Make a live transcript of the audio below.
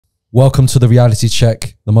Welcome to the Reality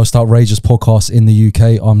Check, the most outrageous podcast in the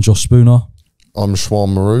UK. I'm Josh Spooner. I'm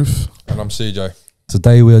Shwan Maroof. And I'm CJ.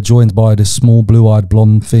 Today we are joined by this small blue-eyed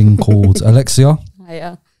blonde thing called Alexia.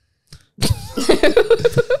 Hiya.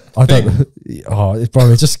 I don't. Oh, bro,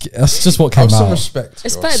 that's just what came out. Some respect.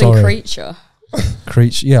 It's better than creature.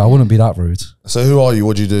 Creature. Yeah, I wouldn't be that rude. So who are you?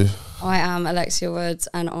 What do you do? I am Alexia Woods,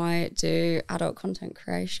 and I do adult content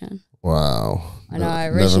creation. Wow. I know,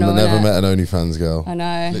 original. Never met an OnlyFans girl. I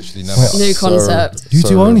know. Literally never. New concept. You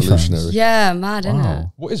do OnlyFans? Yeah, mad, isn't it?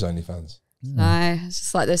 What is OnlyFans? No, it's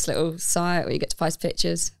just like this little site where you get to post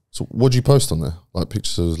pictures. So what do you post on there? Like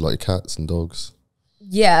pictures of like cats and dogs?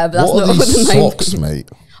 Yeah, but that's what not are these the main socks, mate?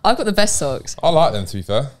 I've got the best socks. I like them, to be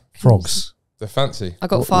fair. Frogs. They're fancy. I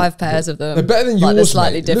got 5 pairs of them. They're better than yours, they're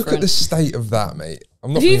slightly mate. different. Look at the state of that, mate.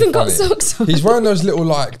 I'm not Have you even funny. got socks on? He's wearing those little,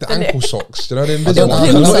 like, the ankle socks. Do you know the I invisible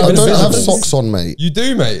don't, ones? I don't have socks on, mate. You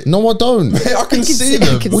do, mate. No, I don't. Mate, I can see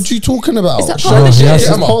them. What are you talking about? Is that part of the shoe? It's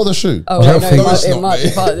part of the shoe. Oh, I don't no, think it it's might be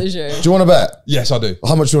not, part of the shoe. Do you want to bet? Yes, I do.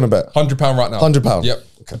 How much do you want to bet? £100 right now. £100? Yep.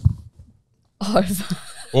 Okay. Oh,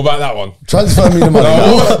 What about that one? Transfer me the money.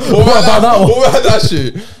 What about that one? What about that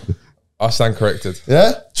shoe? I stand corrected.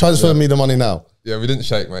 Yeah? Transfer me the money now. Yeah, we didn't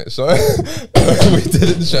shake, mate. So we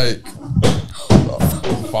didn't shake.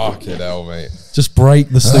 Oh, fucking hell, mate. Just break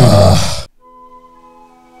the studio.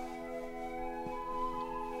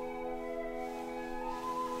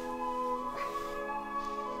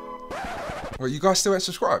 Wait, you guys still ain't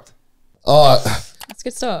subscribed? All right, that's a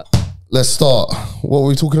good start. let's start. What were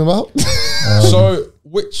we talking about? So,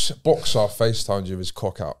 which boxer FaceTimed you with his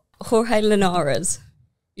cock out? Jorge Linares.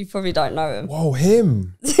 You probably don't know him. Whoa,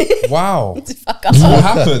 him. Wow. Fuck off. What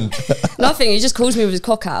happened? Nothing. He just calls me with his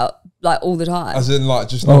cock out like all the time. As in, like,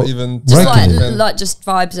 just not even... Just regularly. like just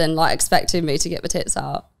vibes and like expecting me to get my tits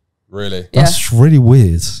out. Really? Yeah. That's really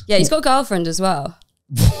weird. Yeah, he's got a girlfriend as well.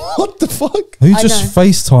 What the fuck? Who I just know.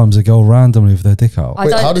 FaceTimes a girl randomly with their dick out? I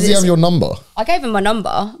Wait, don't- how does he have your number? I gave him my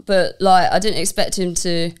number, but like I didn't expect him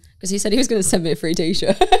to, because he said he was going to send me a free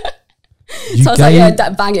t-shirt. You So I was like, yeah,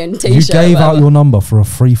 that banging t-shirt. You gave out whatever. your number for a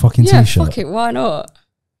free fucking Yeah, t-shirt. fuck it, why not?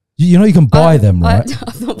 You know you can buy them, right?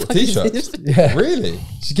 I've not T-shirts? Yeah. Really?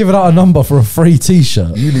 She's giving out a number for a free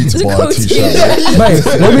t-shirt. You need to Is it buy a called t-shirt. t-shirt? mate.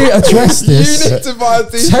 Mate, let me address this. You need to buy a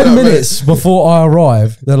t-shirt, 10 mate. minutes before I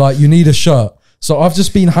arrive, they're like, you need a shirt. So I've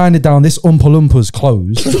just been handed down this Oompa Loompas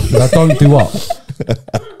clothes that I don't do up.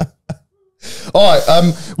 All right,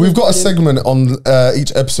 we've got a segment on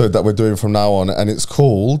each episode that we're doing from now on, and it's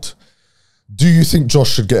called "Do you think Josh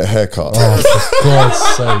should get a haircut?" Oh, for God's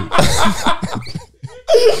sake.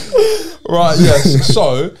 Right, yes.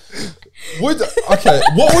 So, what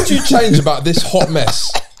would you change about this hot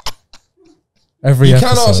mess? Every You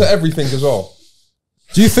episode. can answer everything as well.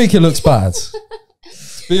 Do you think it looks bad?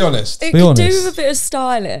 Be honest. It Be could do honest. with a bit of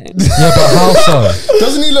styling. Yeah, but how so?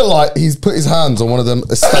 Doesn't he look like he's put his hands on one of them, you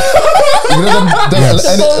know, them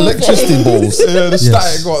Yes. electricity balls? Yeah, the Yes.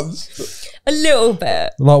 static ones. A little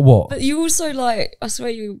bit. Like what? But you also like, I swear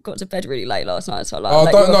you got to bed really late last night, so I like. Oh,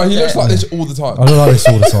 let don't you know. off He a looks bit. like this all the time. I look like this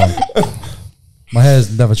all the time. My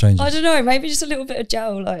hair's never changes. I don't know, maybe just a little bit of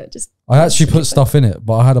gel, like just I actually put stuff in it,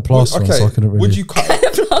 but I had a plaster on, so I couldn't really. Would you cut?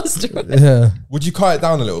 plaster on it. Yeah. Would you cut it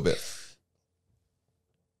down a little bit?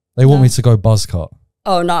 They want me to go buzz cut.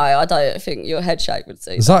 Oh no, I don't think your head shape would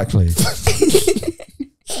see. Exactly.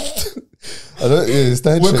 I don't, yeah, it's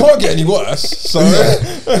the head Well, it shape. can't get any worse. So,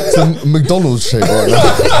 It's a McDonald's shape right now.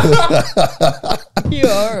 You're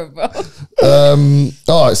horrible.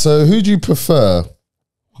 All right, so who do you prefer?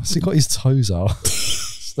 Why's he got his toes out?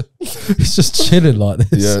 He's just chilling like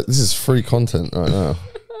this. Yeah, this is free content right now.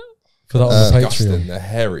 Put that on the disgusting. Patreon. They're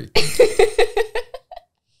hairy.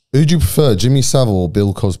 Who do you prefer, Jimmy Savile or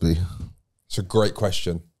Bill Cosby? It's a great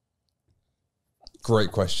question.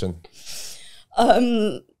 Great question.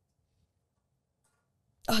 I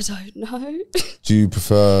don't know. Do you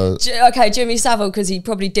prefer? Okay, Jimmy Savile, because he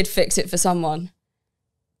probably did fix it for someone.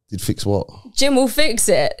 Did fix what? Jim will fix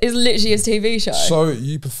it. It's literally his TV show. So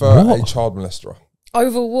you prefer What? a child molester?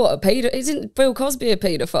 Over what? A pedo? Isn't Bill Cosby a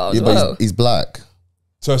paedophile Yeah, as but well? he's black.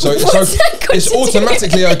 So What's that got it's to do with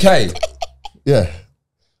automatically okay. Yeah,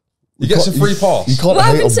 You get some free pass. You can't What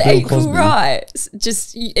hate happened on to Bill equal Cosby. rights?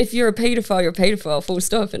 Just if you're a paedophile, you're a paedophile. Full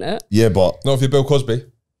stop, innit? Yeah, but Not if you're Bill Cosby.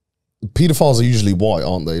 pedophiles are usually white,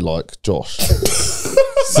 aren't they? Like Josh.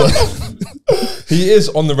 So, He is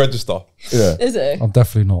on the register. yeah. Is it? I'm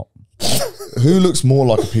definitely not. Who looks more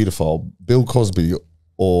like a pedophile, Bill Cosby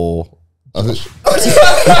or? I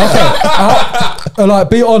Like,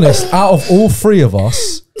 be honest. Out of all three of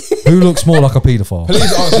us, who looks more like a paedophile?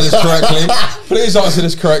 Please answer this correctly. Please answer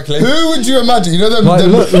this correctly. Who would you imagine? You know them, Like,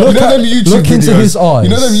 them, look you know at- them YouTube look videos. into his eyes. You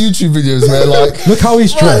know them YouTube videos where like Look how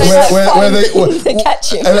he's dressed. where they they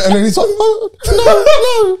catch you. and then he's like, oh,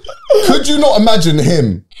 no. Could you not imagine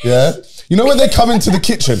him? Yeah. You know when they come into the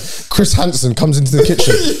kitchen, Chris Hansen comes into the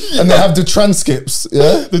kitchen and they have the transcripts,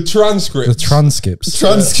 yeah? The transcript. The transcripts.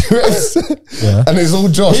 Transcripts. Yeah. And it's all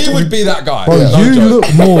Josh. He would be that guy. Bro, No you joke.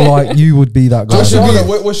 look more like you would be that guy. Josh, than hold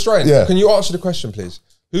me. on, we're straight. Yeah. Can you answer the question, please?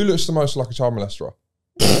 Who looks the most like a child molester?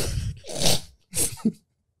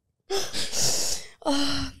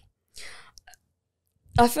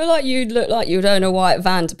 I feel like you'd look like you'd own a white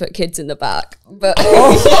van to put kids in the back. But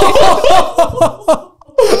Well,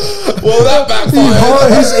 that He backfired.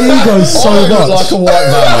 hurt his ego so I look much. like a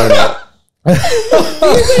white van owner.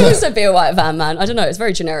 you could also be a white van man. I don't know. It's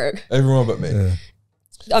very generic. Everyone but me.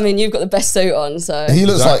 I mean, you've got the best suit on, so He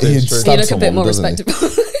looks Exactly, like he'd it's true. you stab look a someone, bit more doesn't he?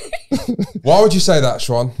 respectable. Why would you say that,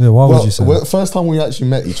 Sean? Yeah, why would Well, you say well, that? first time we actually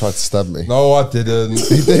met, he tried to stab me. No, I didn't.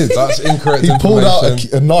 He did. That's incorrect He pulled out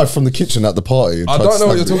information. a knife from the kitchen at the party. And I tried to don't know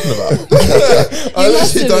what you're stab me. talking about. I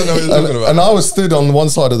literally don't know what you're talking about. And I was stood on one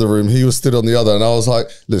side of the room, he was stood on the other, and I was like,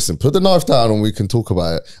 listen, put the knife down and we can talk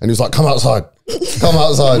about it. And he was like, come outside. Come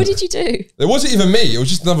outside. What did you do? It wasn't even me. It was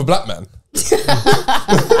just another black man.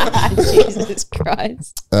 Jesus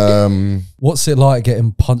Christ. What's it like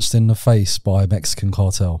getting punched in the face by a Mexican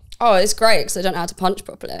cartel? Oh, it's great because they don't know how to punch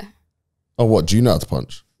properly. Oh, what? Do you know how to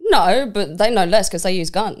punch? No, but they know less because they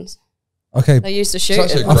use guns. Okay, They used to shoot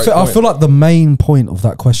actually it. a great I point. feel like the main point of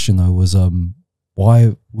that question though was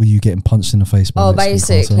why were you getting punched in the face by a Oh,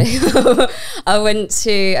 Mexican cartel? basically, I went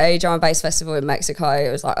to a drum and bass festival in Mexico.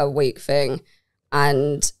 It was like a week thing.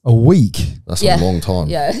 And A week? That's yeah, a long time.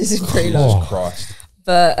 yeah, this is pretty Oh. long. Christ.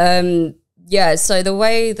 But yeah, so the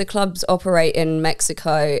way the clubs operate in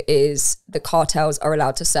Mexico is the cartels are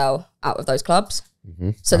allowed to sell out of those clubs.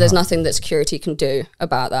 So there's nothing that security can do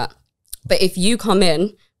about that. But if you come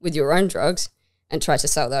in with your own drugs and try to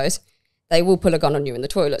sell those, they will pull a gun on you in the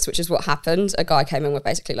toilets, which is what happened. A guy came in with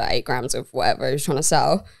basically like 8 grams of whatever he was trying to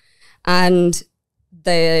sell. And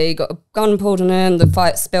they got a gun pulled on him, the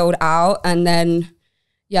fight spilled out, and then,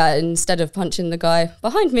 yeah, instead of punching the guy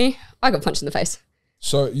behind me, I got punched in the face.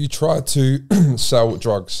 So you tried to sell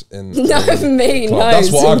drugs in No, me, club. no.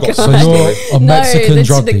 That's what I got. So you're a Mexican no,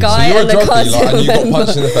 drug the dealer. guy So you're a and the drug dealer cartel and you got member.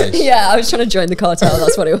 punched in the face? Yeah, I was trying to join the cartel.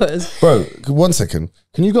 That's what it was. Bro, 1 second.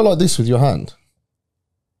 Can you go like this with your hand?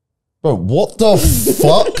 Bro, what the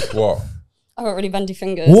fuck? What? I've got really bendy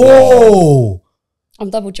fingers. Whoa! I'm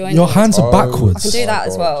double jointed. Your hands are Oh. I backwards. can do that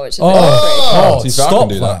as God. well, which is Oh, See, if I stop can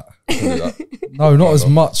do that. I can do that. No, not as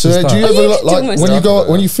much So as do you that. ever you like, can do almost when you go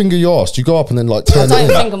nothing. when you finger your ass, do you go up and then like I turn it don't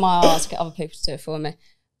in? finger my ass, get other people to do it for me.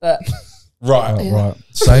 But Right. Oh, right,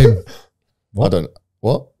 same. I don't.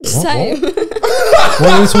 What? same. What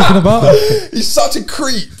are we talking about? He's such a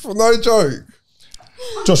creep. No joke.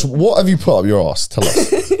 Josh, what have you put up your ass? Tell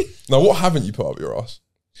us. Now, what haven't you put up your ass?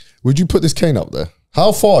 Would you put this cane up there?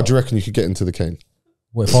 How far do you reckon you could get into the cane?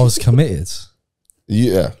 What if I was committed?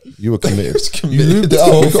 Yeah, you were committed. committed. You lubed it up.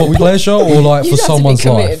 For, We got- for we got- pleasure or like You'd for have to be someone's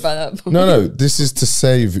committed life? by that point. No, this is to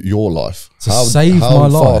save your life. To save my How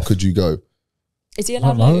far life? could you go? Is he I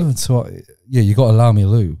don't allowed know. to? Until yeah, you got to allow me a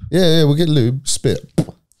lube. Yeah, we'll get lube, spit.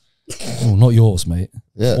 Oh, not yours, mate.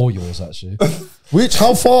 Yeah. Or yours, actually. Which,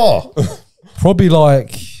 how far? Probably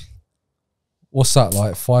like, what's that,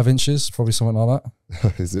 like 5 inches? Probably something like that.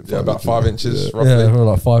 Is it Yeah, about 5 inches, Yeah. roughly. Yeah, probably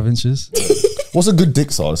like 5 inches. What's a good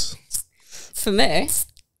dick size? For me,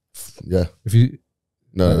 Yeah. If you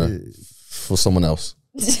No. For someone else.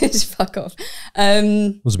 just fuck off.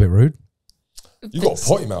 was a bit rude. You got a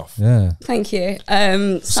potty mouth. Yeah. Thank you.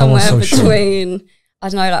 Someone Somewhere so short. between, I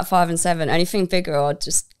don't know, like 5 and 7. Anything bigger, I'd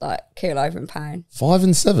just like keel over in pain. 5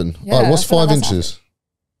 and 7. Yeah, All right, what's I feel 5 like that's inches?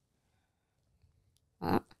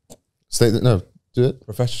 That. State that. No, do it.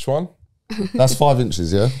 Professor Swan. That's 5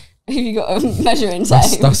 inches. Yeah. Have you got a measuring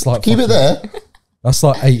That's, tape? that's like Keep it there. That's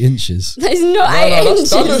like 8 inches. That is not No, 8 no, inches.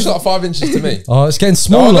 that looks like 5 inches to me. Oh, it's getting No,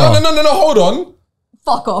 smaller. no, hold on.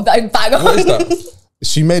 Fuck off. Don't bag on. What is that?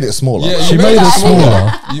 She made it smaller. Yeah, She you made it that.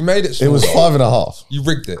 smaller. You made it It smaller. was 5.5. You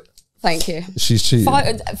rigged it. Thank you. She's cheating.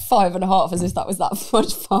 5.5, as if that was that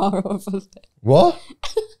much far off of it. What?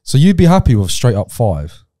 So you'd be happy with straight up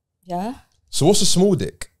 5? Yeah? So what's a small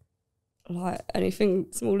dick? Like anything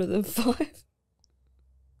smaller than 5?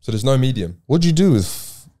 So there's no medium. What'd you do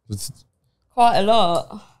with Quite a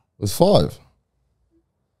lot. 5?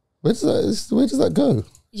 Where does that go?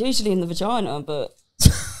 Usually in the vagina, but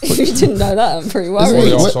if you didn't know that, I'm pretty Isn't Or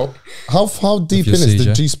worried. the Wait, arsehole. How deep in you're is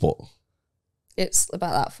the CJ. G spot? It's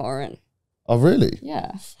about that far in. Oh, really?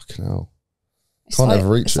 Yeah. Fucking hell. It's Can't like- ever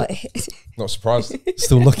reach it's it. like- Not surprised.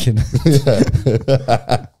 Still looking.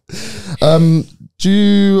 Yeah.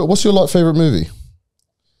 What's your like favorite movie?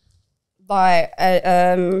 Like,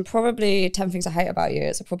 probably 10 Things I Hate About You.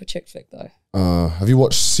 It's a proper chick flick, though. Have you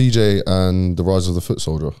watched CJ and the Rise of the Foot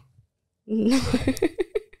Soldier? No.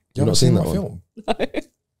 You've not seen that one? film?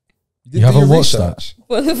 You haven't watched that?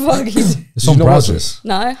 What the fuck? It's on you not watch Brazzers.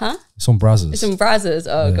 No, huh? It's on Brazzers. It's in Brazzers.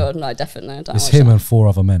 Oh, Yeah. God, no, definitely. I don't It's watch him that. and 4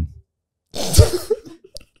 other men.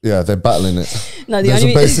 Yeah, they're battling it. No, the There's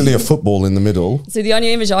only basically a football in the middle. so the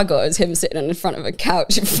only image I got is him sitting in front of a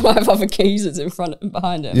couch with 5 other geezers in front and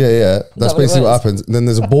behind him. Yeah, yeah. That's that what it basically what was? happens. And then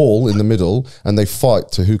there's a ball in the middle, and they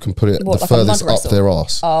fight to who can put it What, the like a mud furthest up wrestle? their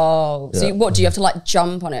ass. Oh, so Yeah. what do you have to like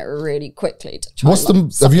jump on it really quickly to try? What's and, the?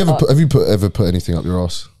 like, suck Have you it ever up? put? Ever put anything up your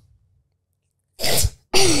ass?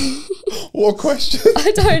 What a question.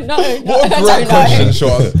 I don't know. No, What a I great don't question, know.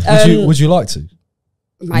 Sean. Would you like to?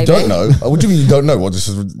 Maybe. You don't know? What do you mean you don't know? What just?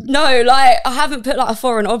 No, like I haven't put like a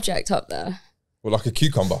foreign object up there. Well, like a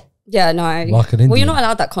cucumber Yeah, no. Like an Well, Indian? you're not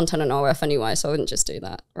allowed that content on OF anyway, so I wouldn't just do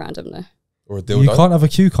that randomly. or a You dildo. can't have a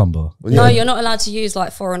cucumber. No, you're not allowed to use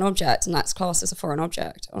like foreign objects, and that's classed as a foreign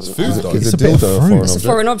object. It's food, though. Is It's a a bit of dildo a fruit. foreign It's a object?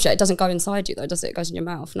 foreign object. It doesn't go inside you though, does it? It goes in your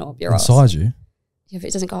mouth, not up your ass. Inside you. Yeah, but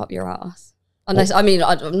it doesn't go up your ass. Unless, I mean,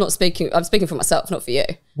 I'm not speaking. I'm speaking for myself, not for you.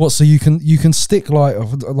 What? So you can stick like a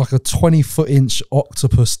 20-foot-inch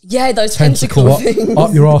octopus Yeah, those tentacle tentacle things.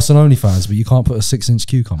 up your arse on OnlyFans, but you can't put a 6-inch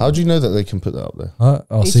cucumber. How do you know that they can put that up there?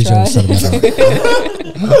 Oh, You CJ try. said about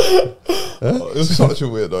that. Oh, you're such a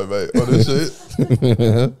weirdo, mate. Honestly.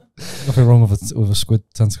 Nothing wrong with a squid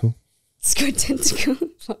tentacle. Squid tentacle.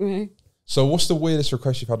 Fuck me. So, what's the weirdest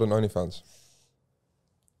request you've had on OnlyFans?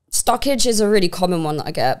 Stockage is a really common one that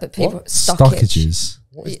I get, but people What? Stockages.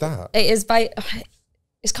 What is that? It is.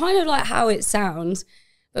 It's kind of like how it sounds,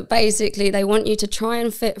 but basically they want you to try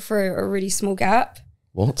and fit through a really small gap,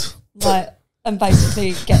 What? like, and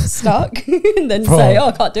basically get stuck, and then Bro. say, "Oh,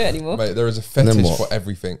 I can't do it anymore," Mate, there is a then fetish what? for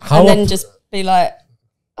everything. Are How and then up- just be like,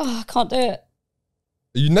 "Oh, I can't do it."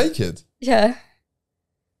 you naked? Yeah.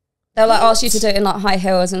 They'll like ask you to do it in like high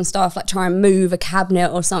heels and stuff, like try and move a cabinet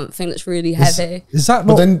or something that's really heavy. Is that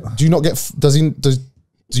But not? then, do you not get? Do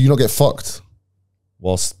you not get fucked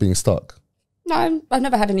whilst being stuck? No, I've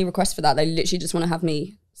never had any requests for that. They literally just want to have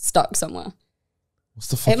me stuck somewhere. What's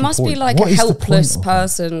the fucking It must be point? like What a is the helpless point of it?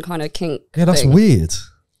 person kind of kink. Yeah, that's thing. weird.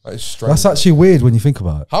 That is strange. That's actually weird when you think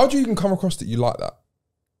about it. How do you even come across that you like that?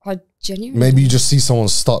 I genuinely. Maybe you just see someone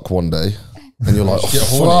stuck one day, and you're like, Just get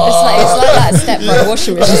oh, horny. It's like that step by a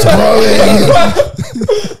washing machine.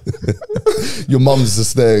 your mum's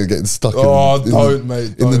just there getting stuck Oh, in don't,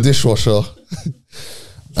 mate. the Don't. dishwasher,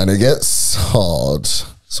 and it gets hard.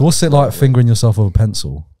 So what's it like fingering yourself with a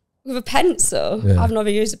pencil? With a pencil? Yeah. I've never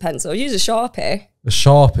used a pencil. I use a Sharpie. A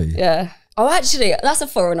Sharpie? Yeah. Oh, actually, that's a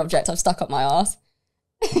foreign object I've stuck up my ass.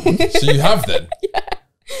 So you have then?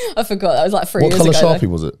 I forgot. That was like 3 What years colour ago. Sharpie though.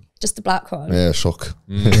 was it? Just the black one. Yeah, shock.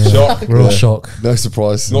 Shock. Real shock. No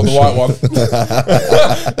surprise. Not the white one.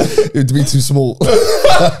 It'd be too small.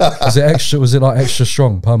 Was it extra? Was it like extra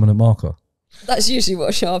strong permanent marker? That's usually what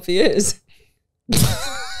a Sharpie is.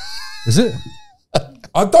 Is it?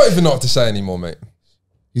 I don't even know what to say anymore, mate.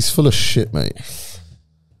 He's full of shit, mate.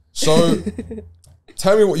 So,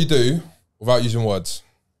 tell me what you do without using words.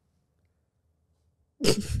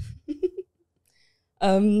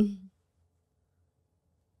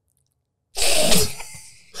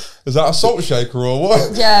 Is that a salt shaker or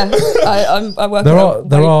what? Yeah, I work. There on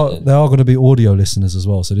are a weight. going to be audio listeners as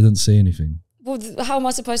well, so they didn't see anything. Well, how am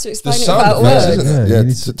I supposed to explain it sound without effects, words? isn't it? Yeah, Yeah, you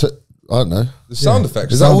need to- I don't know. The sound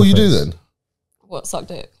effects. Is that Sound all you do effects. then? What, suck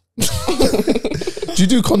dick? Do you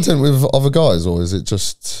do content with other guys, or is it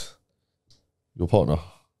just your partner?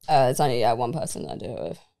 It's only one person that I do it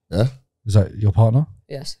with. Yeah. Is that your partner?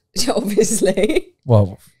 Yes, obviously.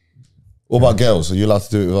 Well, What about girls? Are you allowed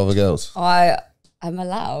to do it with other girls? I am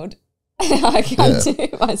allowed. I can't do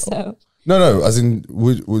it myself. No. As in,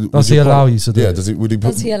 would Does your he allow partner- you to do Yeah. it? Does he? Would he?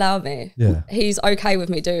 Does he allow me? Yeah. He's okay with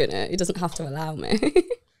me doing it. He doesn't have to allow me.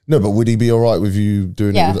 No, but would he be all right with you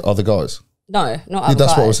doing Yeah. it with other guys? No, not other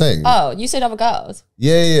that's what I was guys. saying. Oh, you said other girls?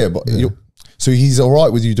 Yeah. But so he's all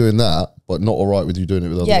right with you doing that, but not all right with you doing it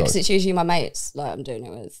with other Yeah, guys. because it's usually my mates. Like I'm doing it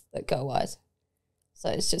with, like, girl-wise. So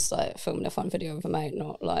it's just like filming a fun video with a mate,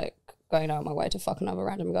 not like going out my way to fuck another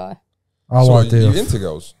random guy. Our So, are idea. you of- into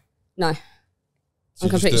girls? No, So I'm you just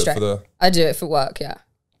completely do it straight. for the- I do it for work. Yeah.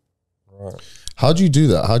 Right. How do you do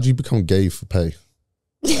that? How do you become gay for pay?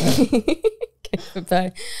 Gay for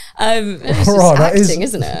pay. It's just Right, that is- acting,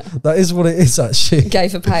 isn't it? that is what it is, actually. Gay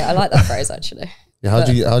for pay. I like that phrase actually. Yeah. How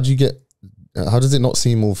do you get How does it not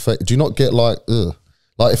seem all fake? Do you not get like, ugh?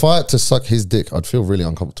 Like if I had to suck his dick, I'd feel really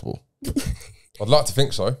uncomfortable. I'd like to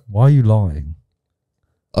think so. Why are you lying?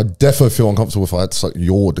 I'd definitely feel uncomfortable if I had to suck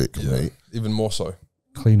your dick, mate. Even more so.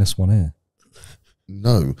 Cleanest one here.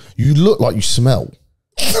 No, you look like you smell.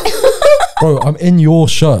 Bro, I'm in your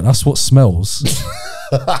shirt. That's what smells.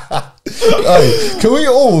 Hey, can we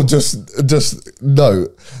all just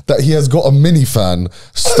note that he has got a mini fan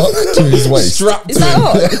stuck to his waist? Strapped Is to that him.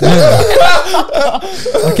 hot?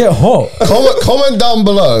 I get hot. Comment down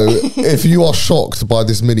below if you are shocked by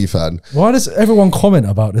this mini fan. Why does everyone comment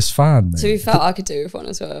about this fan, To mate? be fair, I could do with one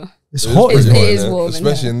as well. It's hot. It isn't it? is warm in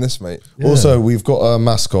Especially here. in this, mate. Yeah. Also, we've got a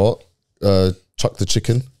mascot, Chuck the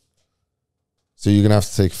Chicken. So you're gonna have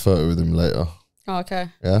to take a photo with him later. Oh, okay.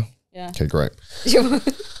 Yeah. Yeah. Okay, great.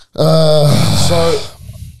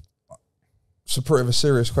 So pretty of a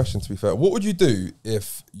serious question, to be fair. What would you do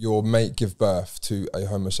if your mate give birth to a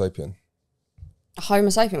homosapien? A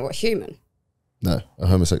homosapien, what, human? No, a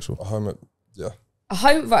homosexual. Yeah.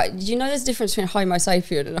 Right, do you know there's a difference between a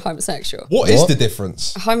homosapien and a homosexual? What is the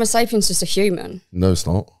difference? A homosapien's just a human. No, it's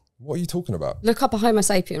not. What are you talking about? Look up a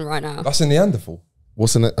homosapien right now. That's a Neanderthal.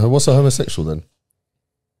 What's a homosexual then?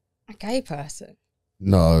 A gay person.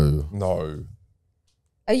 No. No.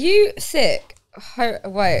 Are you thick?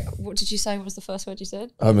 Wait, what did you say was the first word you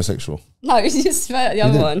said? Homosexual. No, you just spelled the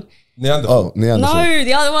other one. Neanderthal. Oh, Neanderthal. No,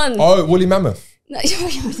 the other one. Oh, woolly mammoth. No,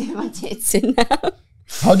 you're doing my tits in now.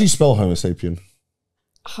 How do you spell homosapien?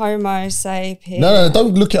 Homosapien. No,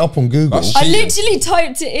 don't look it up on Google. That's I cheating. literally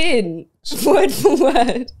typed it in, word for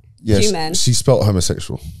word. Yes, Human. she spelled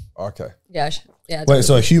homosexual. Okay. Yeah, yeah. Wait,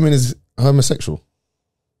 so a human is homosexual?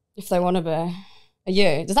 If they want to be. Are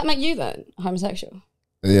you? Does that make you then a homosexual?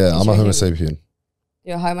 Yeah, I'm a You're homo human. sapien.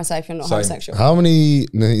 You're a homosapien, not Same. homosexual. How many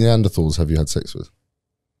Neanderthals have you had sex with?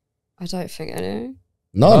 I don't think I do.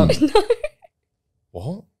 None.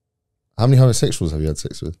 What? How many homosexuals have you had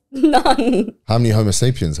sex with? None. How many homo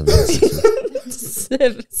sapiens have you had sex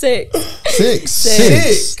with? 6. Six.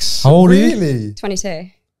 Six. How old are you? Really?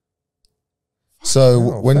 22.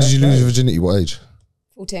 So Oh, when fair did you lose play. your virginity? What age?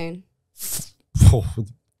 14.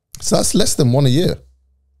 So that's less than 1 a year.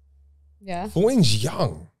 Yeah. 14's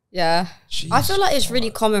young. Yeah. Jeez. I feel like it's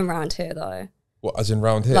really common around here though. What, as in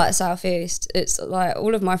round here? Like southeast. It's like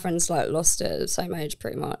all of my friends like lost it at the same age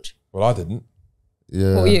pretty much. Well, I didn't.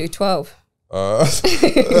 Yeah. What were you? 12? No,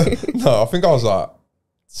 I think I was like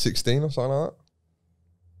 16 or something like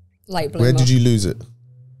Late bloomer. Where did you lose it? that.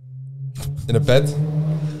 In a bed.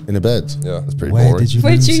 In a bed. Yeah. That's pretty Where boring. did you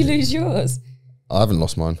Where lose did you it? lose yours? I haven't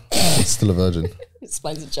lost mine. It's still a virgin.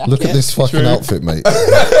 Explains the jacket. Look at this fucking outfit, mate.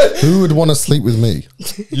 Who would want to sleep with me?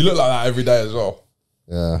 You look like that every day as well.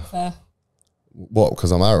 Yeah. Fair. What?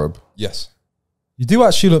 Because I'm Arab. Yes. You do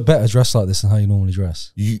actually look better dressed like this than how you normally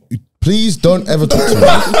dress. You please don't ever talk to me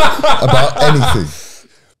about anything.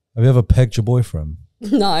 Have you ever pegged your boyfriend?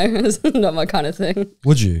 No, it's not my kind of thing.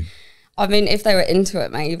 Would you? I mean, if they were into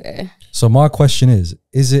it, maybe. So my question is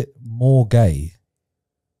it more gay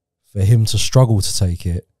for him to struggle to take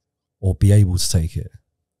it or be able to take it?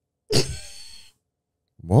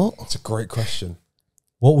 What? That's a great question.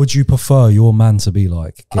 What would you prefer your man to be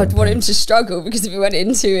like? I'd want him to struggle because if he went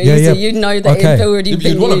into it, Yeah, easy, yeah. you'd know that Okay. he'd already You'd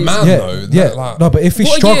been want a used. man Yeah, though. yeah. Like, No, but if he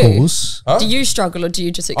What are you? struggles, huh? Do you struggle or do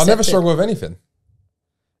you just accept I never it? struggle with anything.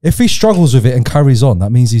 if he struggles with it and carries on,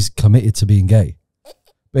 that means he's committed to being gay.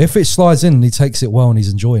 But if it slides in and he takes it well and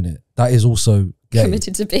he's enjoying it, that is also gay.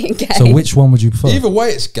 Committed to being gay. So which one would you prefer? Either way,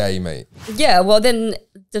 it's gay, mate. Yeah, well then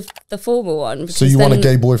the former one. So you want a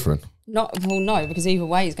gay boyfriend? No, because either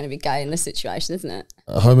way he's going to be gay in this situation, isn't it?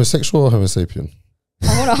 A homosexual or homo sapien?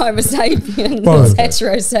 I want a homosapien Bro. that's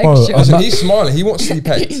heterosexual. Bro, Listen, he's smiling. He wants to be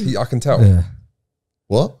pegged. I can tell. Yeah.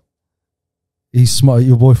 What? He's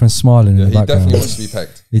your boyfriend's smiling Yeah, in he the background. definitely wants to be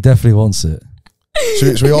pegged. He definitely wants it.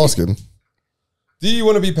 Should we ask him? Do you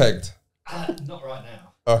want to be pegged? Not right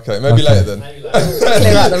now. Okay, maybe Okay. later then. Maybe later.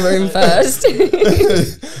 Clear out the room first.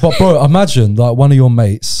 But bro, imagine like one of your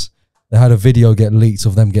mates, they had a video get leaked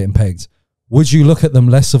of them getting pegged. Would you look at them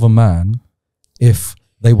less of a man if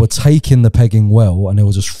they were taking the pegging well and they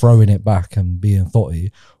were just throwing it back and being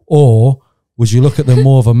thotty? Or would you look at them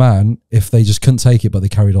more of a man if they just couldn't take it but they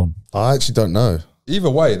carried on? I actually don't know.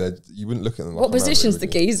 Either way, you wouldn't look at them. Like What a man, position's the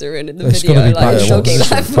would you? geezer in the It's video? gotta be Like back. jogging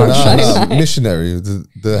What like position? from No, missionary.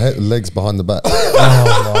 The legs behind the back.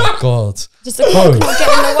 Oh my God. Just the cock not get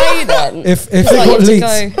in the way then. If It's it like got you have leaked,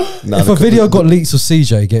 to go, No, if a video got leaked of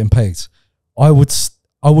CJ getting pegged, I would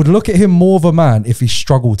look at him more of a man if he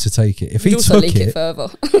struggled to take it. If he you'd also took leak it it, further.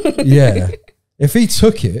 yeah. If he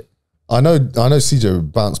took it, I know CJ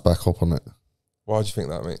would bounce back up on it. Why do you think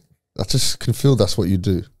that, mate? I just can feel that's what you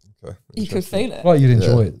do. Okay. You could feel it. Like you'd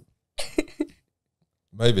enjoy it.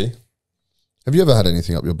 Maybe. Have you ever had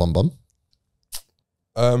anything up your bum bum?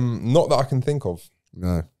 Not that I can think of.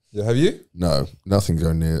 No. Yeah, have you? No, nothing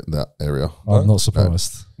going near that area. I'm not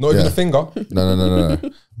surprised. Not even a finger? No.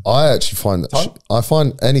 I actually find that Tongue? I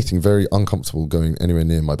find anything very uncomfortable going anywhere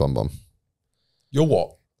near my bum bum. You're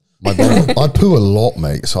what? My bum. I poo a lot,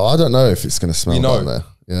 mate. So I don't know if it's going to smell down there.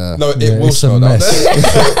 Yeah. No, it Yeah, will it's a smell down mess.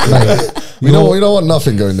 there. Mate, We don't want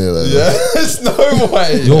nothing going near there. Yeah, there's no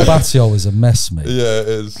way. your batio is a mess, mate. Yeah, it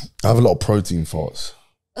is. I have a lot of protein farts.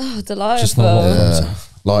 Oh, delightful. Just not a lot of Yeah. protein.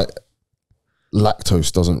 Like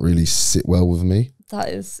lactose doesn't really sit well with me. That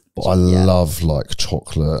is. But I love like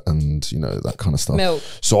chocolate and, you know, that kind of stuff. Milk.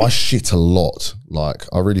 So I shit a lot. Like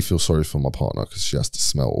I really feel sorry for my partner because she has to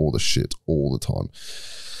smell all the shit all the time.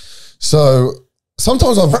 So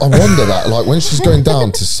sometimes I wonder that, like when she's going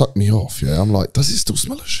down to suck me off, yeah, I'm like, does it still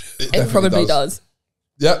smell of shit? It probably does.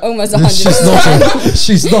 Yeah. Almost She's 100%. nodding.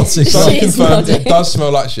 She's nodding. So She's confirmed nodding. it does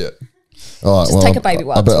smell like shit. All right, Just take a baby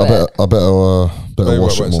wipe I better Maybe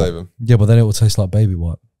wash it won't more. save him. Yeah, but then it will taste like baby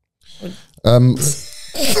wipe. Um,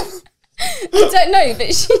 I don't know, but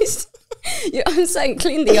she's. I'm saying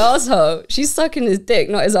clean the arsehole. She's sucking his dick,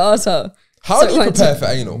 not his arsehole. How So do it you won't prepare for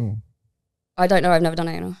anal? I don't know. I've never done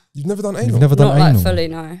anal. You've never done anal? You've never done Not anal. like fully,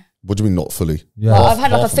 no. what do you mean not fully? Yeah. Well, I've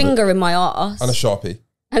had like a half of it. finger in my arse And a Sharpie.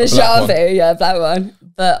 and a black one. sharpie, yeah, black one.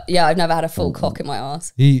 But yeah, I've never had a full cock in my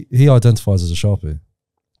arse. He identifies as a Sharpie.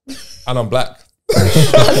 And I'm black. I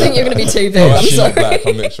think you're going to be too big. I'm I'm actually not sorry. black.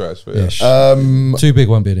 I'm mixed race. But yeah. Ish. Um, Too big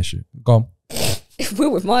won't be an issue. Go on. It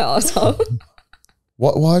will with my arsehole.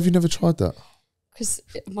 why have you never tried that? Because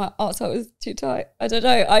my arsehole is too tight. I don't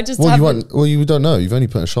know. I just Well, haven't. you don't know. You've only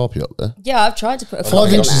put a Sharpie up there. Yeah, I've tried to put a 5 cock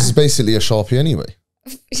in inches is there. basically a Sharpie anyway.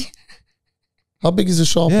 How big is a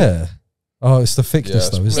Sharpie? Yeah. Oh, it's the thickness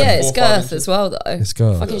Yeah, though, isn't Yeah, it? it's 4 or 5 girth inches. as well, though. It's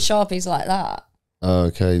girth. Fucking Sharpies like that.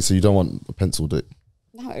 Okay, so you don't want a pencil dick.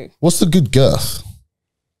 No. What's the good girth?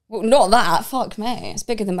 Well, not that. Fuck me. It's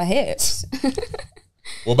bigger than my hips.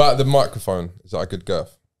 What about the microphone? Is that a good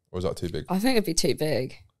girth? Or is that too big? I think it'd be too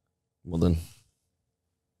big. Well then,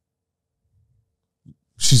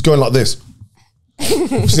 she's going like this.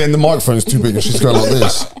 She's saying the microphone's too big and she's going like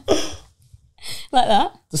this. Like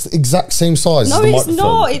that? That's the exact same size No, as the it's microphone.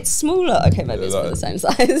 not. It's smaller. Okay, maybe Yeah, it's that not the is- same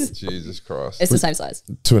size. Jesus Christ. It's the same size.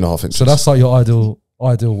 2.5 inches. So that's like your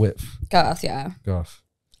ideal width. Girth, yeah. Girth.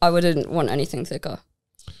 I wouldn't want anything thicker.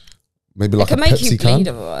 maybe It like a can make Pepsi you bleed can.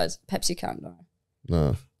 otherwise. Pepsi can, no.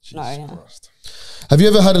 No. Jesus yeah. Christ. Have you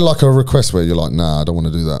ever had like a request where you're like, nah, I don't want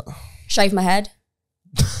to do that? Shave my head.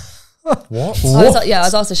 What? I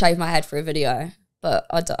was asked to shave my head for a video, but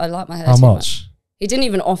I like my hair How too much? He didn't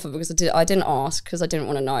even offer because I didn't ask because I didn't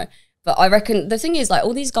want to know. But I reckon the thing is, like,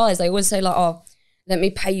 all these guys, they always say like, oh, let me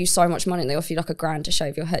pay you so much money, and they offer you like $1,000 to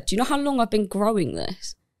shave your head. Do you know how long I've been growing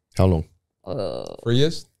this? How long? 3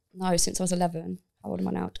 years? No, since I was 11. How old am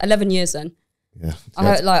I now? 11 years then. Yeah.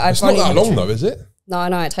 I've It's not that long though, is it? No,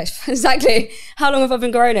 it takes exactly. How long have I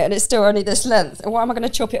been growing it, and it's still only this length? And why am I going to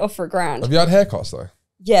chop it off for $1,000? Have you had haircuts though?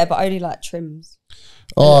 Yeah, but only like trims.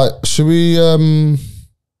 All right. Should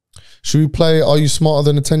we play Are You Smarter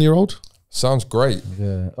Than a 10-year-old? Sounds great.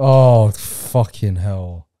 Yeah. Oh, fucking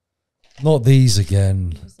hell. Not these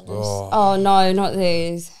again. Oh no, not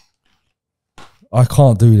these. I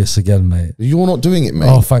can't do this again, mate. You're not doing it, mate.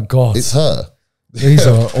 Oh, thank God. It's her. These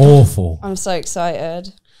are awful. I'm so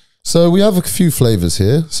excited. So we have a few flavors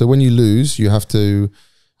here. So when you lose, you have to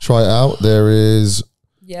try it out. There is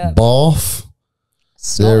Yeah. bath.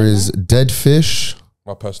 There is dead fish.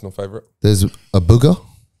 My personal favourite. There's a booger.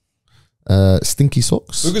 Stinky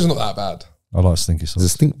socks. Booger's not that bad. I like stinky There's a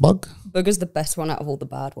sauce. stink bug. Booger's the best one out of all the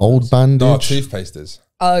bad ones. Old bandage. No, toothpaste is.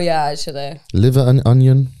 Oh yeah, actually. Liver and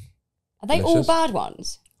onion. Are they all Delicious. bad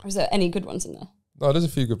ones? Or is there any good ones in there? No, there's a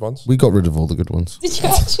few good ones. We got rid of all the good ones. Did you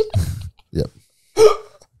actually? Yep.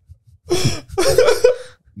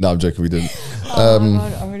 No, I'm joking. We didn't. Oh my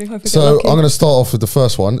God, I really hope I get So lucky. I'm going to start off with the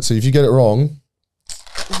first one. So if you get it wrong,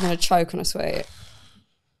 I'm going to choke on a sweet.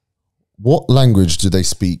 what language do they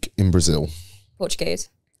speak in Brazil? Portuguese.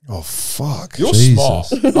 Oh, fuck. You're Jesus.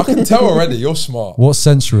 smart. I can tell already. You're smart. What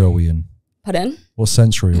century are we in? Pardon? What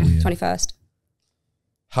century are we in? 21st.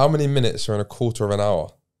 How many minutes are in a quarter of an hour?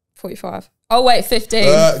 45. Oh wait, 15.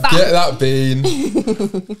 Get that bean.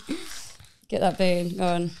 Get that bean. Go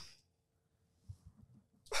on.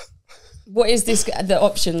 What is this? The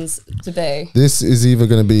options to be? This is either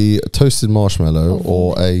going to be a toasted marshmallow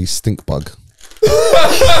or a stink bug.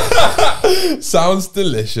 Sounds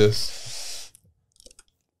delicious.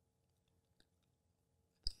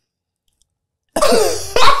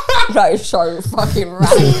 Right, so fucking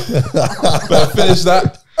right. Better finish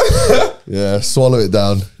that. Yeah, swallow it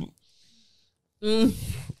down.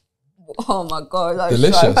 Oh my god, that was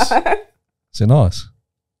Delicious. so bad. Is it nice?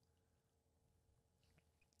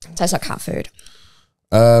 Tastes like cat food.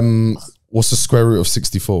 What's the square root of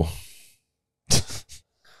 64?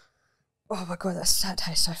 Oh my god, that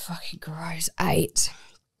tastes so fucking gross. 8.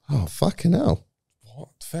 Oh, fucking hell. What?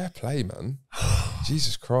 Fair play, man.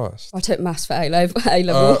 Jesus Christ. I took maths for A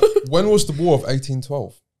level. When was the War of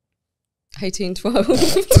 1812? 1812.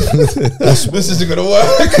 This isn't going to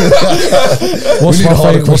work.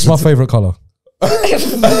 What's my favourite colour?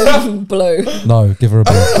 Blue. No, give her a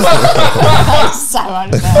blue. So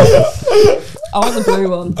unfair. I want the blue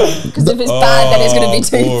one. Because if it's bad, then it's going to be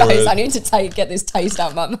toothpaste. I need to get this taste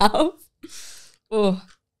out of my mouth. Oh.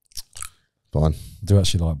 Fine. I do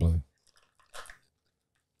actually like blue.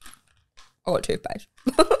 I want toothpaste.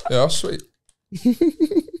 Yeah, that's sweet.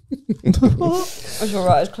 It's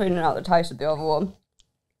alright, it's cleaning out the taste of the other one.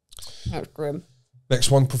 That's grim. Next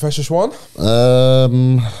one, Professor Swan.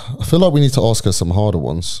 I feel like we need to ask her some harder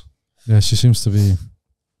ones. Yeah, she seems to be.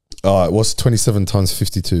 All right, what's 27 times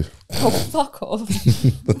 52? Oh, fuck off.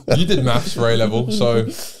 You did maths for A level, so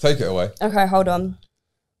take it away. Okay, hold on.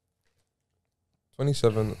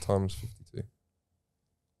 27 times 52.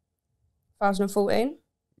 2014?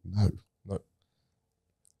 No.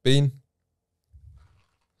 Bean.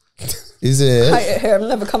 Is it? Hate it here, I'm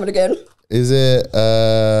never coming again. Is it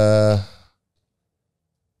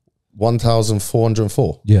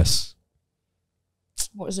 1,404? Yes.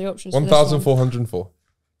 What is the options? for this 1,404. one?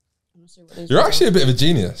 Let's see what these You're ones actually a bit of a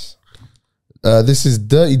genius. This is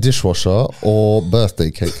dirty dishwasher or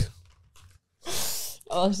birthday cake. are.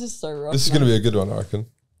 Oh, this is so rough. This is going to be a good one, I reckon.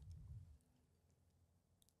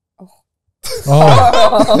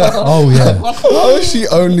 Oh yeah. How has she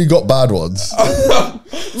only got bad ones?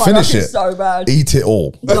 My Finish luck is it. so bad. Eat it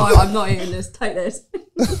all. No, I'm not eating this. Take this.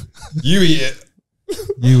 You eat it.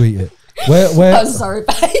 You eat it. I'm sorry,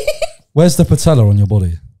 babe. Where's the patella on your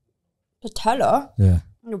body? Patella? Yeah.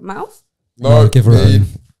 In your mouth? No, give her a Bean.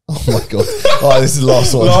 Oh my god. All right, this is the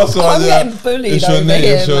last one. Last one, I'm yeah. getting bullied It's your over knee,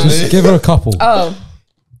 here, it's your man. knee. Just give her a couple. Oh.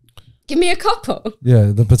 Give me a couple.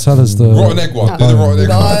 Yeah, the patella's the Rotten egg one. Do the rotten egg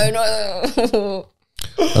one. No.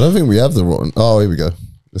 I don't think we have the rotten. Oh, here we go.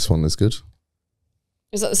 This one is good.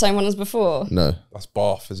 Is that the same one as before? No, That's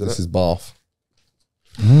Bath, isn't this it? is Bath.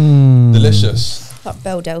 Delicious. That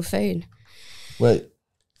Belle Delphine. Wait.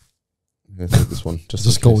 Here, take this one. Just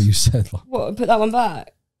in got what case. you said. Like, What? Put that one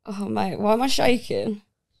back? Oh, mate. Why am I shaking?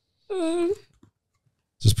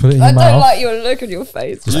 just put it in I your don't mouth. like your look on your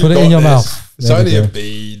face. Just You put it in got your this. mouth. It's There we only a go.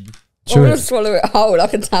 bean. I'm Chew going to it. swallow it whole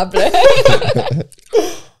like a tablet.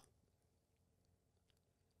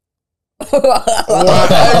 Wow,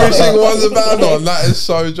 every single one's a bad one. That is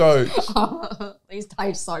so jokes. These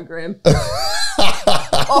taste so grim.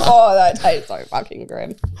 Oh, that tastes so fucking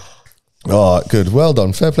grim. All right, good. Well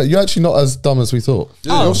done. Fair play. You're actually not as dumb as we thought.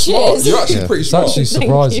 Yeah, you're smart. cheers. You're actually Yeah. pretty It's smart. actually Thank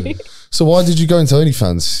surprising. you. So why did you go into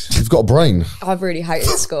OnlyFans? You've got a brain. I really hated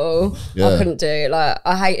school. Yeah. I couldn't do it. Like,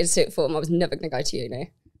 I hated sixth form. I was never going to go to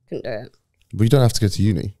uni. Couldn't do it. But you don't have to go to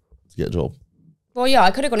uni to get a job. Well, yeah,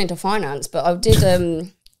 I could have gone into finance, but I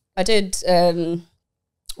did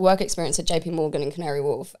work experience at JP Morgan in Canary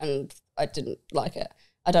Wharf, and I didn't like it.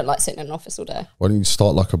 I don't like sitting in an office all day. Why don't you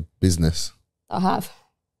start like a business I have.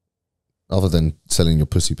 other than selling your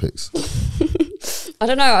pussy pics? I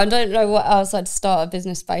don't know. I don't know what else I'd start a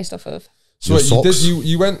business based off of. So Your wait, you did socks.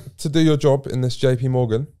 you went to do your job in this JP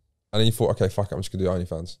Morgan, and then you thought, okay, fuck it, I'm just gonna do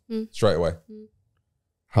OnlyFans straight away.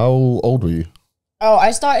 How old were you? Oh,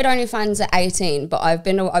 I started OnlyFans at 18, but I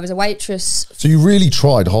was a waitress. So you really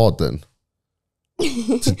tried hard then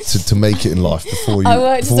to make it in life before you. I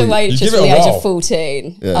worked as before a you- waitress give it from a the age while. of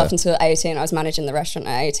 14 Yeah. up until 18. I was managing the restaurant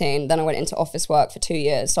at 18. Then I went into office work for 2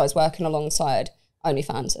 years. So I was working alongside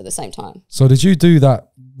OnlyFans at the same time. So did you do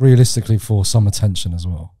that realistically for some attention as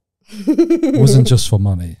well? It wasn't just for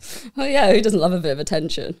money. Oh yeah, who doesn't love a bit of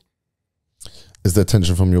attention? Is there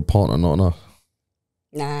tension from your partner not enough?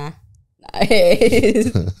 Nah. No.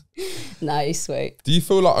 No, he's sweet. Do you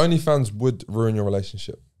feel like OnlyFans would ruin your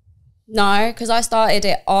relationship? No, because I started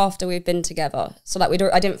it after we'd been together. So like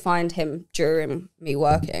I didn't find him during me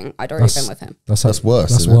working. I'd already been with him. That's worse,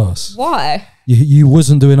 That's isn't it? worse. Why? You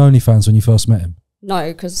wasn't doing OnlyFans when you first met him.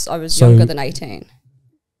 No, because I was So- younger than 18.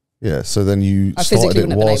 Yeah. So then you I started physically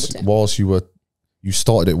it wouldn't have been whilst you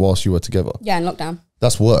started it whilst you were together. Yeah, in lockdown.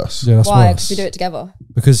 That's worse. Yeah, that's Why? worse. Because we do it together.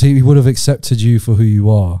 Because he would have accepted you for who you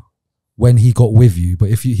are when he got with you. But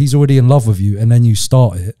if he's already in love with you and then you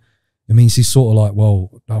start it, it means he's sort of like,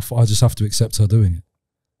 well, I just have to accept her doing it.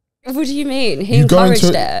 What do you mean? He You go encouraged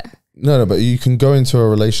into it. No, but you can go into a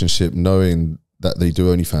relationship knowing that they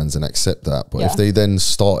do OnlyFans and accept that. But Yeah. if they then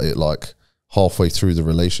start it like halfway through the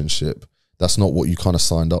relationship, that's not what you kind of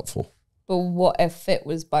signed up for. But what if it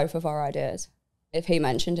was both of our ideas? If he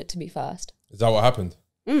mentioned it to me first. Is that what happened?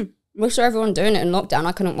 We saw everyone doing it in lockdown.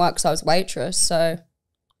 I couldn't work because I was a waitress, so...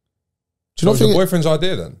 Do you not was your think boyfriend's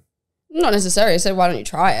idea then? Not necessarily. He said, why don't you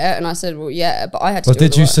try it? And I said, well, yeah, but I had to But do all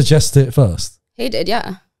did the you work. suggest it first? He did,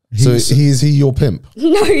 yeah. so? Is he your pimp?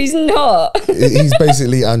 No, he's not. He's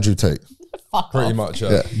basically Andrew Tate. Fuck Pretty off. much, yeah.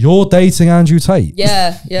 Yeah. You're dating Andrew Tate.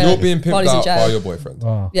 Yeah, yeah. You're being While pimped he's in out jail. by your boyfriend.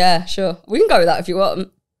 Oh. Yeah, sure. We can go with that if you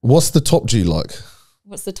want. What's the top G like?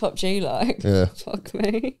 What's the top G like? Yeah. Fuck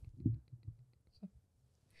me.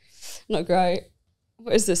 Not great.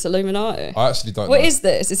 What is this, Illuminati? I actually don't know. What is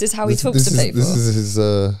this? Is this how he talks to people? This is his.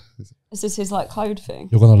 Is this his like code thing?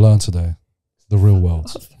 You're going to learn today the real world.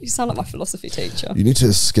 You sound like my philosophy teacher. You need to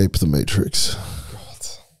escape the matrix.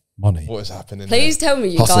 Money, What is happening Please tell me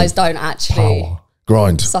you Hustle. guys don't actually power,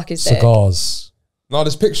 Grind. suck his dick. cigars, there? No,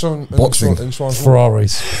 there's picture on Boxing. in Sean's wall.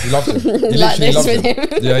 Ferraris. He loves him. He Like literally this loves with him. him.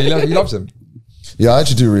 Yeah, he loves him. Yeah, I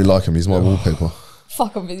actually do really like him. He's my wallpaper.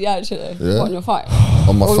 Fuck off with you actually. Yeah. What, on your phone?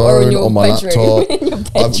 On my Or in phone, your on my bedroom. laptop. In your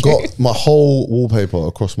I've bedroom. got my whole wallpaper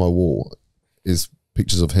across my wall is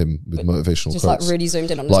pictures of him with motivational Just like quotes. really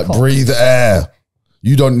zoomed in on his Like cock. breathe air.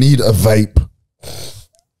 You don't need a vape.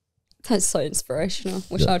 That's so inspirational.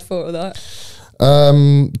 Wish I'd thought of that.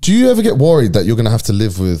 Do you ever get worried that you're going to have to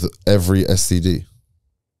live with every STD?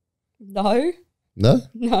 No, No?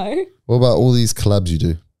 no. What about all these collabs you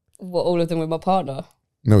do? What, all of them with my partner?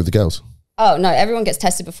 No, with the girls. Oh no, everyone gets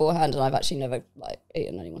tested beforehand, and I've actually never like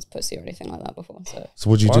eaten anyone's pussy or anything like that before. So So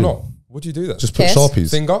what do you Why do? not? What do you do then? Just put Kiss.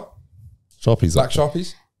 Sharpies. Finger? Sharpies. Black up.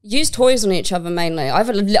 Sharpies? use toys on each other mainly. I've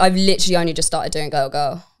literally only just started doing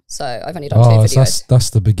girl, so I've only done 2 Oh, videos. that's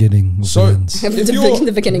the beginning of So- the end.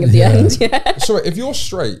 The beginning of the end. Yeah. Sorry, if you're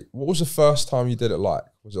straight, what was the first time you did it like?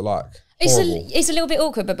 Was it like horrible? It's a little bit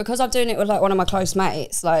awkward, but because I'm doing it with like one of my close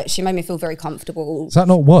mates, like she made me feel very comfortable. Is that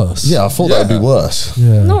not worse? Yeah, I thought that would be worse.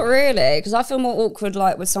 Yeah. Not really, because I feel more awkward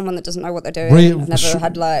like with someone that doesn't know what they're doing. I've never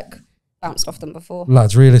had like bounced off them before.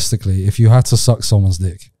 Lads, realistically, if you had to suck someone's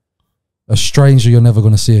dick, a stranger you're never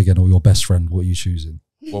going to see again or your best friend, what are you choosing?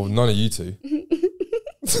 Well, none of you two.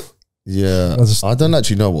 Yeah. I don't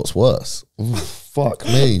actually know what's worse. Ooh, fuck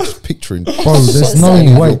me. Just picturing. Bro, there's no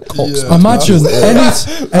Same. way. Yeah. Imagine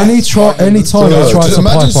any time you try Just to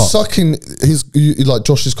imagine pipe up. sucking like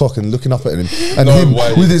Josh's cock and looking up at him, and No him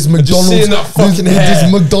way. with his And just McDonald's, seeing that fucking with hair.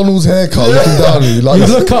 his McDonald's haircut, looking down at you like You'd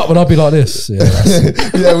look up and I'd be like this. Yeah,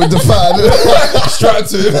 yeah, with the fan. Strapped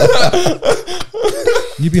to him.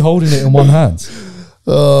 you'd be holding it in one hand.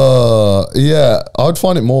 Yeah, I'd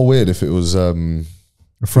find it more weird if it was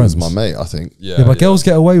Friends. my mate. I think. Yeah, but girls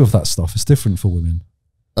get away with that stuff. It's different for women.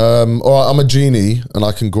 All right, I'm a genie, and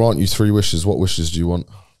I can grant you 3 wishes. What wishes do you want?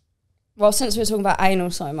 Well, since we're talking about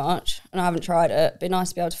anal so much, and I haven't tried it, it'd be nice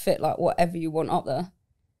to be able to fit like whatever you want up there.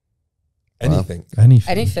 Anything. Anything.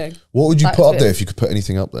 Anything. What would you That's put up it. there if you could put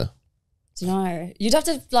anything up there? Do you know? You'd have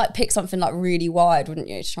to like pick something like really wide, wouldn't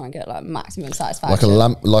you, to try and get like maximum satisfaction. Like a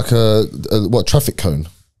lamp, like a what traffic cone?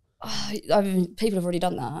 I mean, people have already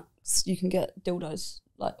done that. You can get dildos,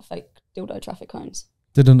 like fake dildo traffic cones.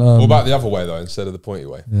 Didn't. What about the other way though, instead of the pointy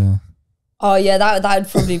way? Yeah. Oh yeah, that'd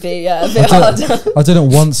probably be a bit hard. I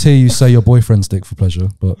didn't once hear you say your boyfriend's dick for pleasure,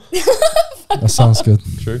 but that sounds good.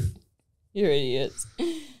 True. You're idiots.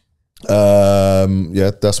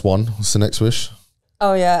 Yeah, that's one. What's the next wish?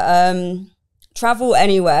 Oh yeah, travel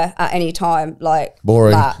anywhere at any time, like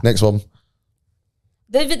Boring. that. Next one.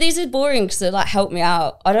 These are boring because they like help me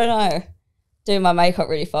out. I don't know. Doing my makeup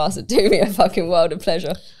really fast would do me a fucking world of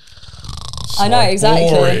pleasure. I know, exactly.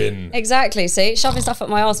 boring. Exactly. See, shoving stuff up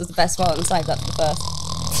my arse was the best one. Save that for the first.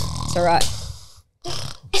 It's all right.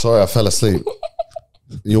 Sorry, I fell asleep.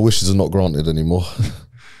 Your wishes are not granted anymore.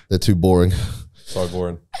 They're too boring. So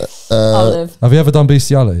boring. I'll live. Have you ever done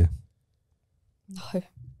bestiality? No.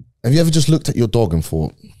 Have you ever just looked at your dog and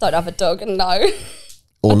thought, Don't have a dog, and no.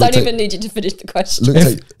 or I looked don't at, even need you to finish the question. looked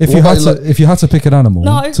at, If what you had about, to, if you had to pick an animal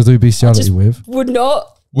No. to do bestiality just- with, Would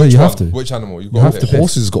not. well, Which you one? have to. Which animal? You've You got have to to pick. pick.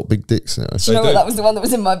 horses got big dicks. You know? Do you know They what? do. That was the one that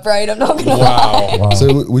was in my brain. I'm not gonna lie. Wow. Wow.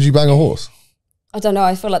 So would you bang a horse? I don't know.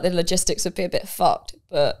 I feel like the logistics would be a bit fucked,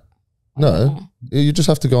 but No, you just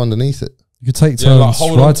have to go underneath it you could take Yeah, like, turns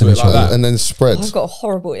hold on riding to it each like other. that. and then spread. I've got a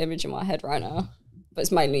horrible image in my head right now. But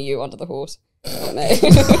it's mainly you under the horse. Not me.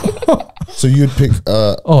 So you'd pick.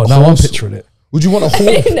 Oh, now I'm horse. picturing it. Would you want a horse?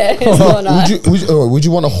 It's not nice. Would you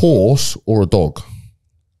want a horse or a dog?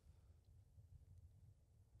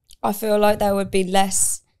 I feel like there would be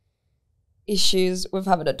less issues with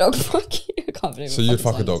having a dog. Fuck you. I can't believe So I'm you'd fucking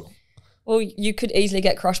fuck a saying dog. this. Well, you could easily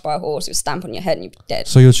get crushed by a horse. It would stamp on your head and you'd be dead.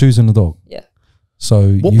 So you're choosing the dog. Yeah.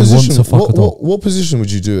 So What you position? want to fuck a dog. What position would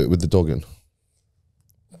you do it with the dog in?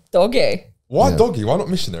 Doggy. Why doggy? Why not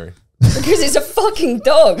missionary? Because it's a fucking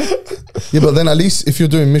dog. Yeah, but then at least if you're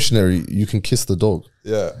doing missionary, you can kiss the dog.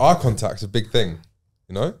 Yeah, eye contact's a big thing.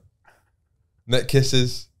 You know, neck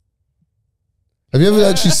kisses. Have you ever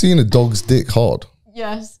actually seen a dog's dick hard?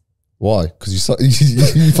 Yes. Why? Because you fuck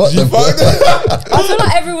them.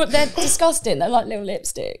 I feel like they're disgusting. They're like little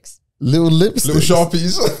lipsticks. Little lips. Little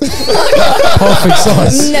sharpies. Perfect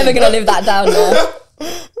size. I'm never going to live that down there.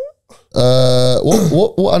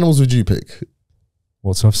 What animals would you pick?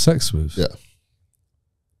 What to have sex with? Yeah.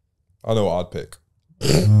 I know what I'd pick.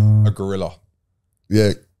 A gorilla.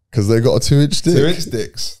 Yeah, because they got a 2-inch dick. 2-inch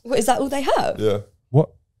dicks. What, is that all they have? Yeah. What?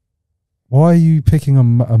 Why are you picking a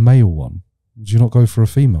male one? Would you not go for a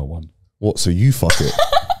female one? What? So you fuck it?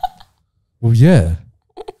 Well, yeah.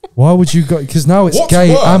 Why would you go? Because now it's What's gay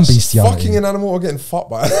worse, and bestiality. fucking an animal or getting fucked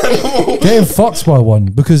by an animal? Getting fucked by one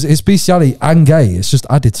because it's bestiality and gay. It's just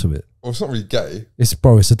added to it. Well, it's not really gay. It's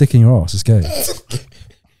a dick in your ass. It's gay.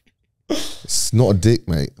 It's not a dick,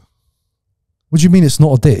 mate. What do you mean it's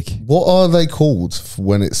not a dick? What are they called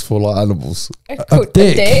when it's for like animals? It's A called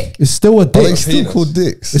dick. It's still a Are they dick. still penis. called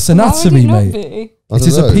dicks? It's Why would anatomy, it not mate. be? I It don't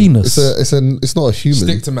is a know. penis. It's not a human.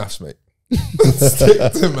 Stick to maths, mate.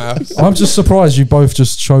 Stick to maths. I'm just surprised you both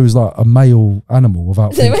just chose like a male animal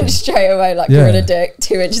without They thinking. went straight away like Yeah. gorilla dick,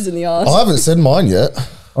 2 inches in the arse. I haven't said mine yet.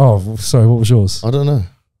 Oh, sorry. What was yours? I don't know.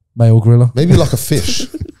 Male gorilla. Maybe like a fish.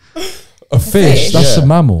 A fish. That's Yeah. a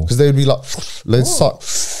mammal. Because they would be like, they'd suck.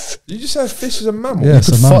 You just said fish is a mammal. Yeah, it's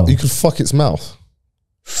a mammal. You could fuck its mouth.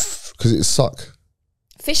 Because it'd suck.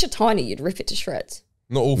 Fish are tiny. You'd rip it to shreds.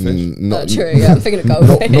 Not all fish. Not true. Yeah, I'm thinking of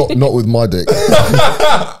goldfish. not with my dick.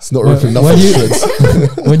 It's not ripping nothing when to you-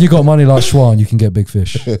 shreds. When you got money like Schwan, you can get big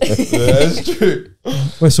fish. Yeah, it's true.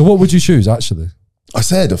 Wait, so what would you choose actually? I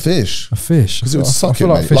said a fish. A fish? Because it would I suck it, feel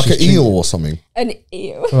mate. fish Like is an cheating. eel or something. An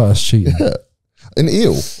eel. Oh, that's cheating. Yeah. An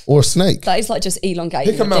eel or a snake. That is like just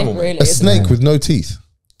elongating. Pick a your mammal, dick, mate. really. A isn't snake it? with no teeth.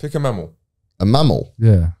 Pick a mammal. A mammal.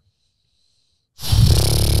 Yeah.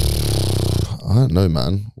 I don't know,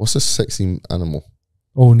 man. What's a sexy animal?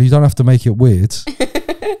 Oh, and you don't have to make it weird.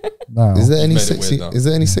 Now. Is there any made it sexy? weird now. Is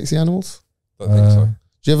there any sexy animals? Don't think so.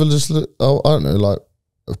 Do you ever just look? Oh, I don't know, like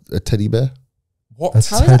a teddy bear. What? A How is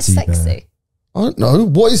that teddy bear. sexy? I don't know.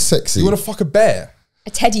 What is sexy? You want to fuck a bear? A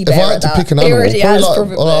teddy If bear. I had at to that. pick an He animal, already probably has, like,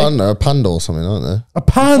 probably. I don't know, a panda or something. I don't know. A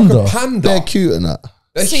panda. A panda. They're cute and that.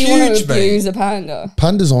 They're So you want huge, to mate. abuse a panda?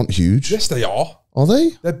 Pandas aren't huge, Yes, they are. are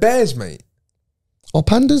they? They're bears, mate. Are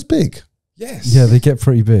pandas big? Yes. Yeah, they get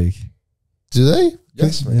pretty big. Do they?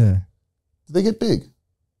 Yes, mate. Yeah. Do they get big?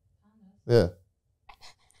 Yeah.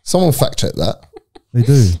 Someone fact check that. They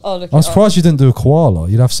do. Oh, look. I'm surprised you didn't do a koala.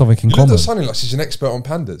 You'd have something in You looked common. at Sunny like she's an expert on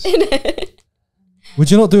pandas. Would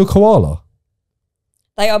you not do a koala?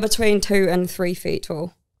 They are between 2 and 3 feet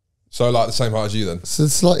tall. So like the same height as you then. So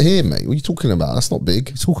it's like here, mate. What are you talking about? That's not big. What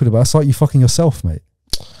are you talking about? It's like you fucking yourself, mate.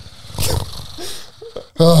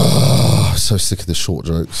 Oh, I'm so sick of the short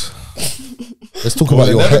jokes. Let's talk about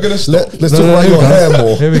they're your never hair. gonna stop. Let's talk about here we your go. hair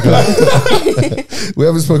more. Here we go. We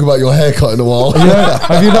haven't spoken about your haircut in a while. You know,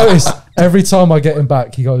 have you noticed every time I get him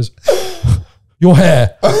back, he goes, "Your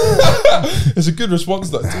hair." It's a good response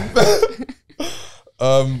though.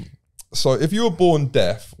 So if you were born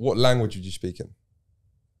deaf, what language would you speak in?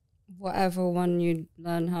 Whatever one you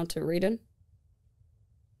learn how to read in.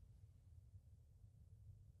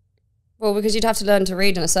 Well, because you'd have to learn to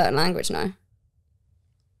read in a certain language now.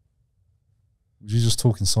 Would you just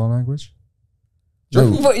talk in sign language? No.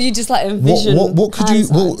 What, you just like envision. What could you? hand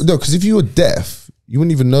Well, signs? no, because if you were deaf, you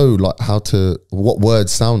wouldn't even know like how to what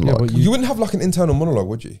words sound Yeah, like. but You wouldn't have like an internal monologue,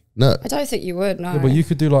 would you? No, I don't think you would, no. Yeah, but you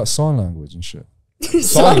could do like sign language and shit.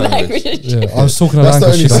 Sign language. language. Yeah, I was talking a that's the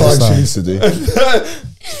language only she'd sign understand. she needs to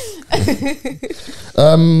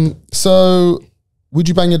do. So, would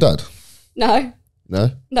you bang your dad? No,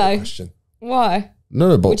 No, no. Question. Why?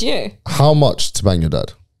 no, but Would you? how much to bang your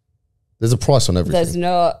dad? There's a price on everything. There's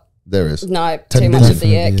not. There is. No, 10 too much billion. of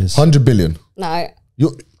the ick. Definitely is. 100 billion. No.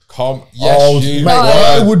 You, Come. Yes, oh, you. mate,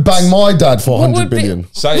 I would bang my dad for What 100 would be-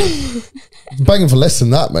 billion. Same. I'm banging for less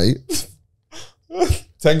than that, mate.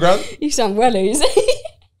 10 grand? You sound well easy.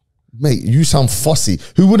 Mate, you sound fussy.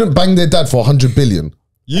 Who wouldn't bang their dad for 100 billion?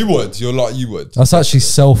 You would. You're like, you would. That's actually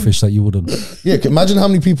selfish that you wouldn't. Yeah, imagine how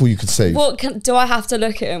many people you could save. What do I have to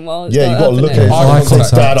look at him while? it's Yeah, you not got to up look in at it? his Eye eyes.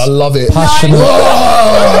 contact. Dad, I love it. Passionate,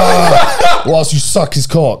 Whilst you suck his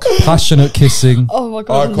cock. passionate kissing. Oh my Eye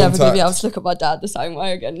god, I'm never gonna be contact. able to look at my dad the same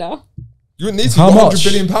way again now. You wouldn't need to. How You've got much?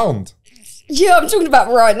 £100 billion. Yeah, I'm talking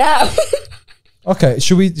about right now. Okay,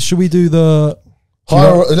 should we do the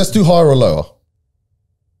Higher? Let's do higher or lower.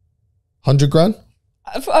 100 grand?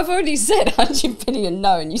 I've already said 100 billion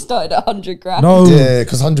no, and you started at 100 grand. no? Yeah,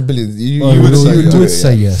 because 100 billion. You would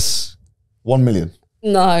say yes. 1 million.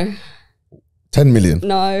 No. 10 million.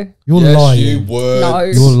 No. You're Yes, lying. you would. No.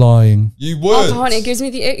 You're lying. You I would. can't. It gives me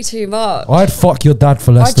the ick too much. I'd fuck your dad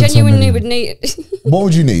for I less than 10 genuinely million. would need What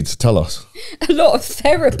would you need? Tell us. a lot of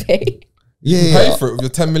therapy. Yeah. Pay for it with your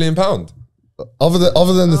 £10 million. Other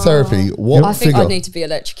than the therapy, what I think figure? I'd need to be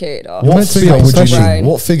electrocuted. You're What meant to be figure would you professional. need?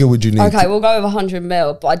 What figure would you need? Okay, we'll go with 100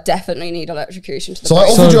 mil, but I definitely need electrocution to the So I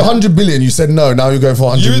brain. offered you 100 billion. You said no. Now you're going for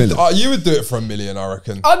 100 million. You would do it for $1 million, I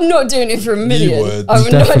reckon. I'm not doing it for $1 million. would. I You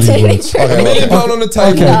would not definitely do would. it for £1 $1 million million. on the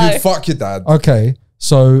table, Okay. you'd fuck your dad. Okay,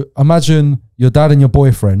 so imagine your dad and your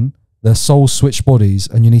boyfriend, their souls switch bodies,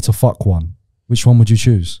 and you need to fuck one. Which one would you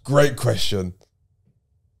choose? Great question.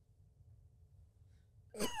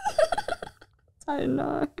 I don't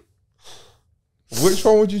know. Which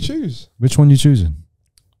one would you choose? Which one you choosing?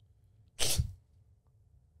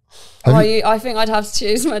 I think I'd have to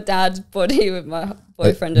choose my dad's body with my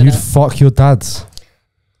boyfriend in You'd it. fuck your dad's.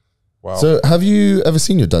 Wow. So have you ever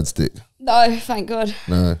seen your dad's dick? No, thank God.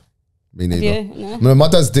 No, me neither. Yeah, no. No, my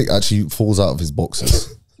dad's dick actually falls out of his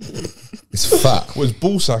boxers. It's fat. was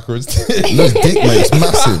ball sack or his dick? No, his dick, mate, it's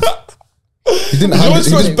massive. He didn't He hand always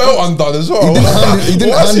it. got his belt undone as well. He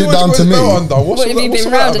didn't hand it down to me. What have you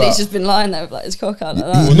been round and he's just been lying there with like his cock out like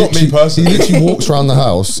that? Well, not me personally. He literally walks around the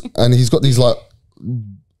house and he's got these like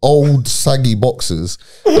old saggy boxers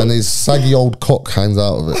and his saggy old cock hangs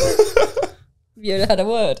out of it. Have you ever had a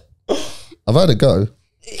word? I've had a go.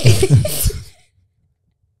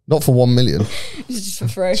 Not for 1 million. Just for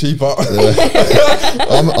free. Cheaper.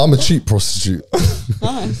 I'm a cheap prostitute.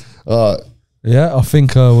 Nice. Yeah, I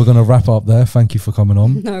think we're going to wrap up there. Thank you for coming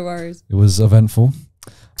on. No worries. It was eventful.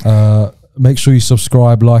 Make sure you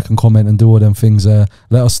subscribe, like, and comment, and do all them things there.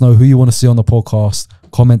 Let us know who you want to see on the podcast.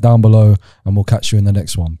 Comment down below, and we'll catch you in the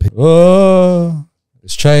next one.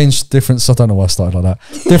 It's changed. Different. I don't know why I started like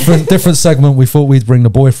that. Different segment. We thought we'd bring the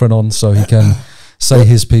boyfriend on so he can say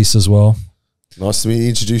his piece as well. Nice to meet you.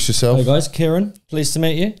 Introduce yourself. Hey guys, Kieran, pleased to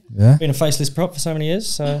meet you. Yeah. Been a faceless prop for so many years,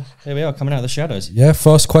 so here we are, coming out of the shadows. Yeah.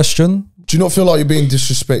 First question. Do you not feel like you're being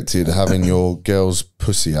disrespected having your girl's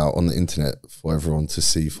pussy out on the internet for everyone to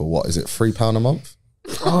see for what is it, £3 a month?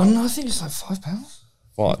 Oh no, I think it's like £5.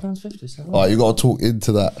 Right. £5.50. So All right, you got to talk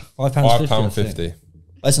into that. £5.50.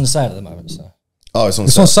 It's on sale at the moment, so Oh, it's on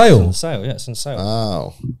It's sale. on it's sale. on sale. Yeah, it's on sale.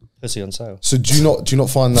 Oh, Pussy on sale. so do you not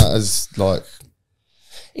find that as like?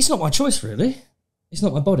 It's not my choice, really. It's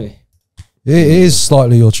not my body. It is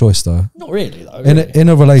slightly your choice, though. Not really, though. In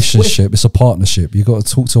a relationship, it's a partnership. You've got to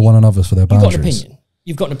talk to one another for their You've got an boundaries. opinion.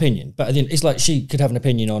 You've got an opinion, but at the end, it's like she could have an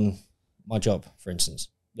opinion on my job, for instance.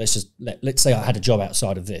 Let's say I had a job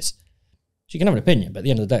outside of this. She can have an opinion, but at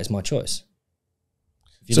the end of the day, it's my choice.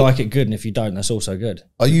 If you like it, good, and if you don't, that's also good.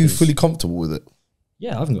 Are you fully comfortable with it?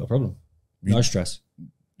 Yeah, I haven't got a problem. No stress.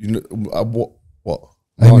 You know what?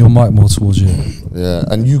 Aim your mic more towards you. Yeah,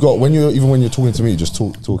 and you got when you're talking to me, just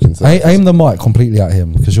talking to. Aim the mic completely at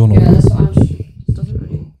him because you're not. Yeah, that's what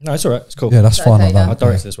I'm. No, it's all right. It's cool. Yeah, that's Is that fine okay, like I'll that.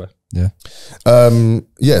 direct it this way. Yeah.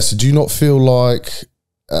 Yeah. So do you not feel like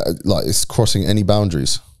it's crossing any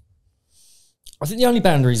boundaries? I think the only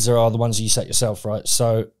boundaries are the ones you set yourself, right?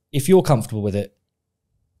 So if you're comfortable with it,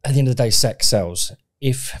 at the end of the day, sex sells.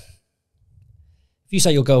 If you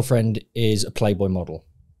say your girlfriend is a Playboy model,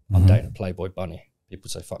 I'm dating a Playboy bunny. People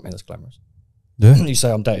say, fuck me, that's glamorous. Yeah. You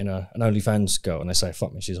say I'm dating an OnlyFans girl and they say,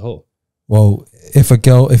 fuck me, she's a whore. Well, if a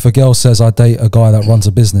girl says I date a guy that runs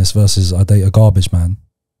a business versus I date a garbage man,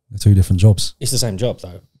 they're two different jobs. It's the same job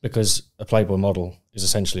though, because a Playboy model is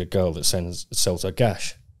essentially a girl that sells her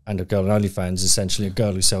gash. And a girl in OnlyFans is essentially a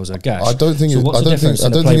girl who sells her gash. I don't think. So what's the difference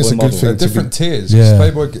in a think it's a Playboy good model? thing. They're To different be, tiers. Yeah.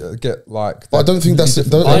 Playboy get like. I don't think that's. I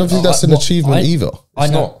don't think that's an achievement either. I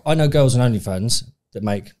not. know girls on OnlyFans that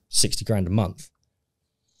make 60 grand a month.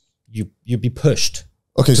 You'd be pushed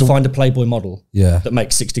Okay, to so find a Playboy model Yeah. that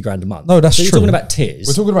makes 60 grand a month. No, that's so you're true. talking about tiers.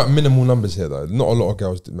 We're talking about minimal numbers here, though. Not a lot of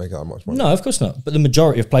girls make that much money. No, of course not. But the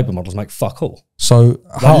majority of Playboy models make fuck all. So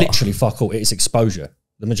Like literally fuck all. It's exposure.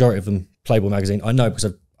 The majority of them, Playboy magazine, I know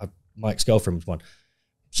because my ex-girlfriend was one.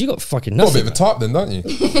 She got fucking Got a nothing. bit of a type, then, don't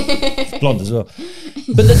you? Blonde as well.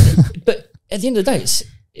 But at the end of the day,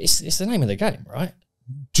 it's the name of the game, right?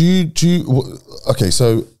 Okay,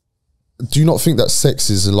 so do you not think that sex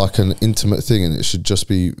is like an intimate thing and it should just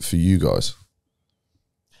be for you guys?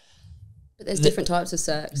 But there's different types of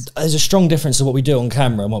sex. There's a strong difference to what we do on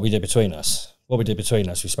camera and what we do between us. What we do between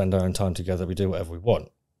us, we spend our own time together, we do whatever we want.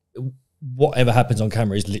 Whatever happens on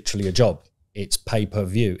camera is literally a job. It's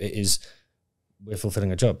pay-per-view. It is we're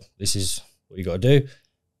fulfilling a job. This is what you got to do.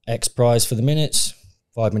 X price for the minutes,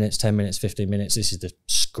 5 minutes, 10 minutes, 15 minutes. This is the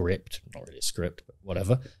script, not really a script, but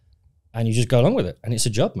whatever. And you just go along with it. And it's a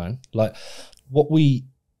job, man. Like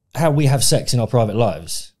how we have sex in our private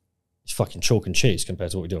lives is fucking chalk and cheese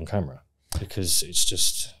compared to what we do on camera, because it's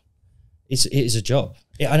just, it is a job.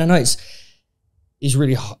 Yeah, and I know it's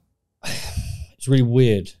really, it's really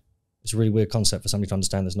weird. It's a really weird concept for somebody to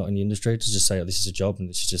understand that's not in the industry, to just say, oh, this is a job and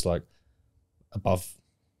this is just like above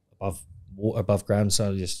water, above ground,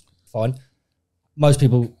 so just fine. Most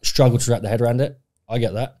people struggle to wrap their head around it. I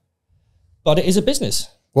get that. But it is a business.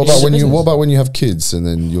 What about when you have kids and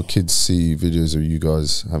then your kids see videos of you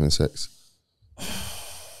guys having sex?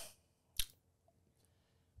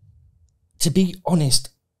 To be honest,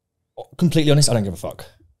 completely honest, I don't give a fuck.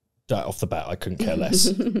 Off the bat, I couldn't care less.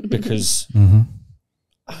 Because, oh,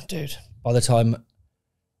 dude, by the time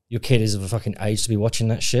your kid is of a fucking age to be watching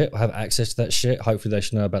that shit or have access to that shit, hopefully they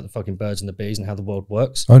should know about the fucking birds and the bees and how the world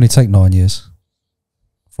works. Only take 9 years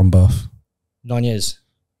from birth. 9 years.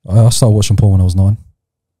 I started watching porn when I was 9.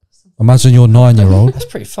 Imagine your 9-year-old. That's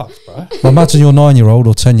pretty fucked, bro. Imagine your 9-year-old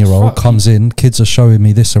or 10-year-old comes in, kids are showing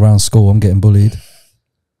me this around school, I'm getting bullied.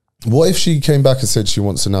 What if she came back and said she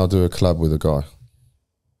wants to now do a collab with a guy?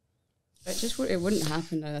 It wouldn't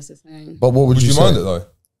happen though, that's the thing. But what would you mind it though?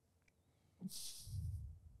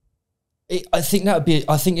 I think it would be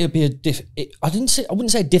I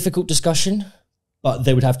wouldn't say a difficult discussion, but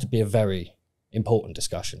there would have to be a very important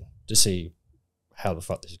discussion to see how the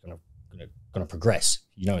fuck this is going to progress,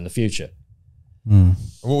 in the future. And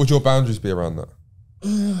what would your boundaries be around that?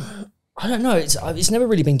 I don't know. It's never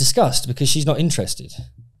really been discussed because she's not interested,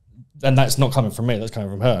 and that's not coming from me. That's coming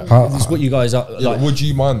from her. It's what you guys are like. Would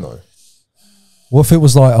you mind though? What if it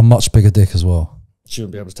was like a much bigger dick as well? She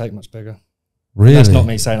wouldn't be able to take much bigger. Really? And that's not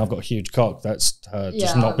me saying I've got a huge cock. That's her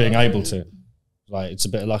just not being able to. Like, it's a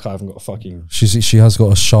bit like I haven't got a fucking... She has got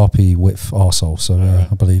a Sharpie width arsehole, so yeah,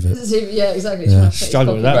 I believe it. Yeah, exactly. Yeah.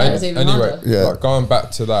 Struggle with that. Anyway, like, going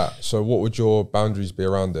back to that, so what would your boundaries be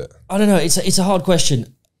around it? I don't know. It's a hard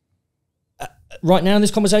question. Right now in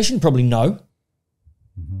this conversation, probably no.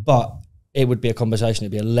 But it would be a conversation.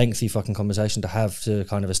 It'd be a lengthy fucking conversation to have to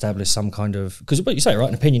kind of establish some kind of... Because what you say, right?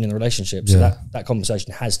 An opinion in the relationship. So that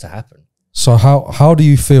conversation has to happen. So how do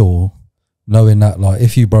you feel knowing that, like,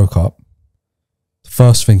 if you broke up, the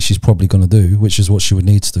first thing she's probably going to do, which is what she would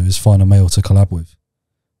need to do, is find a male to collab with?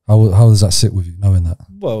 How does that sit with you, knowing that?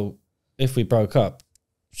 Well, if we broke up,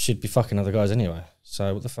 she'd be fucking other guys anyway.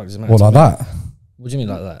 So what the fuck does it matter? What, like that? What do you mean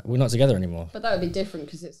like that? We're not together anymore. But that would be different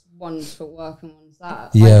because it's one's for work and one's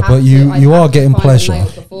that. Yeah, but you are getting pleasure.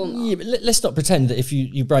 Yeah, but let's not pretend that if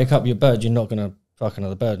you break up your bird, you're not going to fuck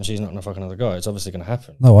another bird and she's not going to fuck another guy. It's obviously going to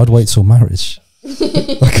happen. No, I'd wait till marriage.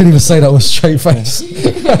 I couldn't even say that with a straight face.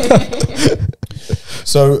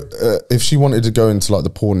 So if she wanted to go into like the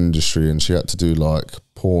porn industry and she had to do like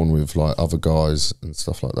porn with like other guys and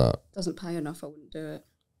stuff like that, doesn't pay enough, I wouldn't do it.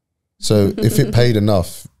 So if it paid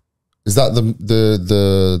enough, is that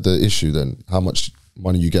the issue then? How much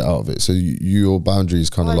money you get out of it? So your boundaries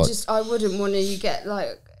kind of like... I wouldn't want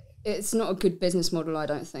to, it's not a good business model, I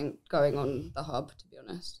don't think, going on the hub, to be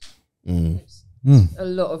honest. It's a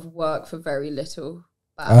lot of work for very little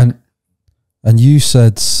back. And you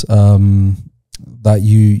said that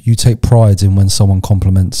you take pride in when someone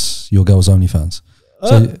compliments your girl's OnlyFans.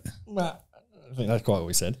 So I think that's quite what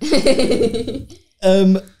we said.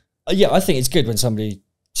 Yeah, I think it's good when somebody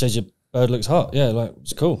says your bird looks hot. Yeah, like,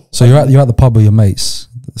 it's cool. So you're at the pub with your mates,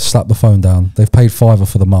 slap the phone down. They've paid $5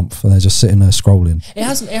 for the month and they're just sitting there scrolling. It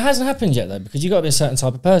hasn't happened yet though, because you got to be a certain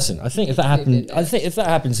type of person. I think if that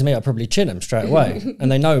happened to me, I'd probably chin them straight away. And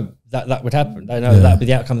they know that would happen. They know that would be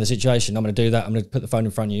the outcome of the situation. I'm going to do that. I'm going to put the phone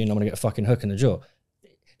in front of you and I'm going to get a fucking hook in the jaw.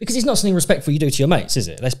 Because it's not something respectful you do to your mates, is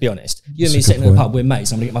it? Let's be honest. You and me sitting in the pub, we're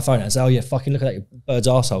mates. I'm going to get my phone out and say, oh yeah, fucking look at that, your bird's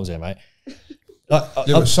arseholes here, mate. Like,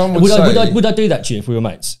 yeah, but someone would I do that to you if we were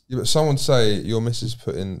mates? Yeah, but someone say your missus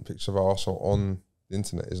putting pictures of her arsehole on the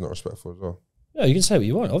internet is not respectful as well. Yeah, you can say what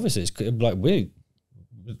you want. Obviously, it's like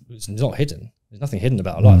it's not hidden. There's nothing hidden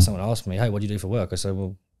about it. Like someone asked me, "Hey, what do you do for work?" I said,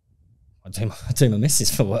 "Well, I do my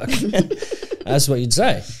missus for work." That's what you'd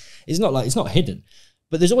say. It's not hidden,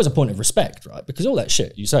 but there's always a point of respect, right? Because all that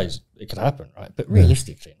shit you say it could happen, right? But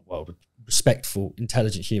realistically, in the world, with respectful,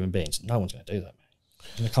 intelligent human beings, no one's going to do that.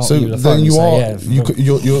 So then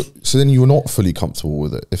so then you're not fully comfortable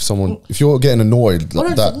with it. If you're getting annoyed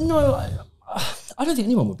like that, I don't think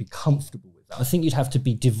anyone would be comfortable with that. I think you'd have to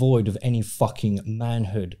be devoid of any fucking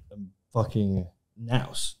manhood and fucking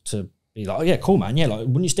nous to be like, oh yeah, cool, man. Yeah, like,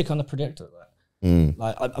 wouldn't you stick on the projector like that?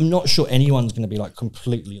 Like, I'm not sure anyone's going to be like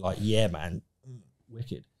completely like, yeah, man,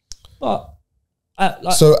 wicked. But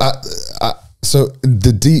So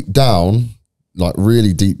the deep down, like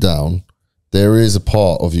really deep down, there is a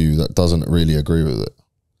part of you that doesn't really agree with it.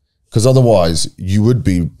 Because otherwise, you would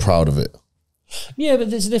be proud of it. Yeah, but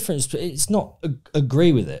there's a difference. It's not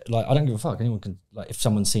agree with it. Like, I don't give a fuck. Anyone can, like, if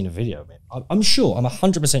someone's seen a video of it. I'm sure, I'm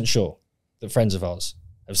 100% sure that friends of ours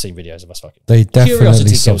have seen videos of us fucking. They definitely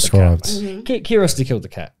Curiosity subscribed. killed the cat. Curiosity killed the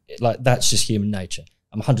cat. Like, that's just human nature.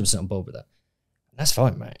 I'm 100% on board with that. That's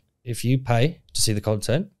fine, mate. If you pay to see the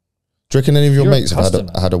content. Do you reckon any of your You're a mates have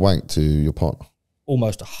customer. had a wank to your partner?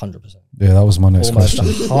 Almost 100%. Yeah, that was my next Almost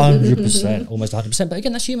question. 100%. Almost 100%. But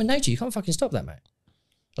again, that's human nature. You can't fucking stop that, mate.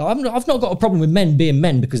 Like, I've not got a problem with men being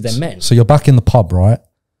men because they're men. So you're back in the pub, right?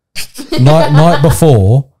 night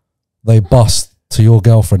before, they bust to your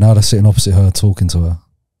girlfriend. Now they're sitting opposite her, talking to her.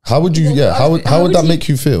 How would you? Yeah. How would that make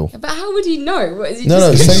you feel? But how would he know? What, is he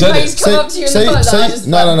No, just say, he's come up to you in the pub, like, I just,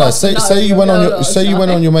 no, like, no. busted out Say you with went on girl your, or say you went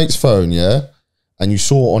something. on your mate's phone, yeah, and you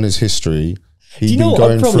saw on his history Do he'd you know been what?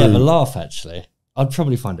 going I'd probably have a through. laugh, actually. I'd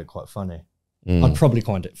probably find it quite funny. Mm. I'd probably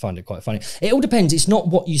find it quite funny. It all depends. It's not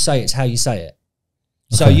what you say, it's how you say it.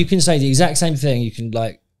 So Okay. you can say the exact same thing. You can,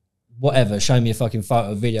 like, whatever, show me a fucking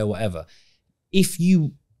photo, video, whatever. If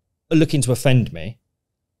you are looking to offend me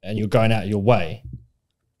and you're going out of your way,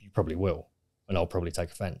 you probably will. And I'll probably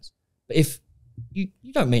take offense. But if you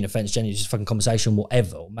don't mean offense, generally, it's just fucking conversation,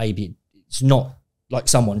 whatever. Or maybe it's not like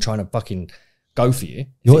someone trying to fucking go for you.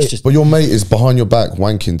 If it's just, But your mate is behind your back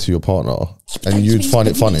wanking to your partner, and you'd find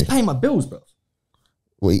it funny. He's paying my bills, bro.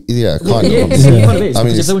 Well, yeah, kind of. Yeah, obviously. it kind of is. I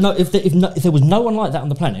mean, Because it's- if there was no one like that on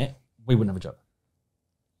the planet, we wouldn't have a job.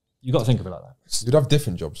 You got to think of it like that. You'd have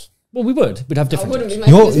different jobs. Well, we would. We'd have I different wouldn't jobs.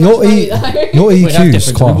 be making as much money, though. Your We'd have EQ is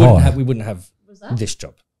different- quite we wouldn't high. have, we wouldn't have this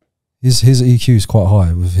job. His EQ is quite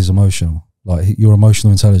high with his emotional. Like your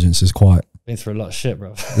emotional intelligence is quite. Been through a lot of shit,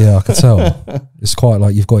 bro. Yeah, I could tell. It's quite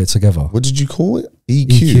like you've got it together. What did you call it? EQ.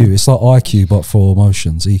 EQ. It's like IQ but for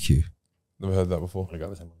emotions. EQ. Never heard that before.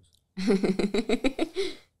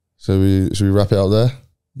 So should we wrap it out there?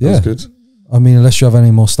 Yeah. That's good. I mean, unless you have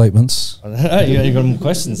any more statements. You got more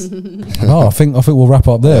questions? No, I think we'll wrap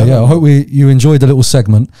up there. Yeah, I hope you enjoyed the little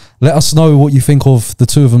segment. Let us know what you think of the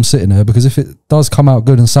two of them sitting there, because if it does come out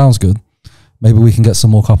good and sounds good, maybe we can get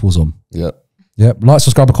some more couples on. Yeah. Yep. Like,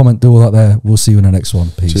 subscribe, and comment, do all that there. We'll see you in the next one.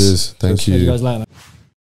 Peace. Cheers. Thank See you you. guys later, mate.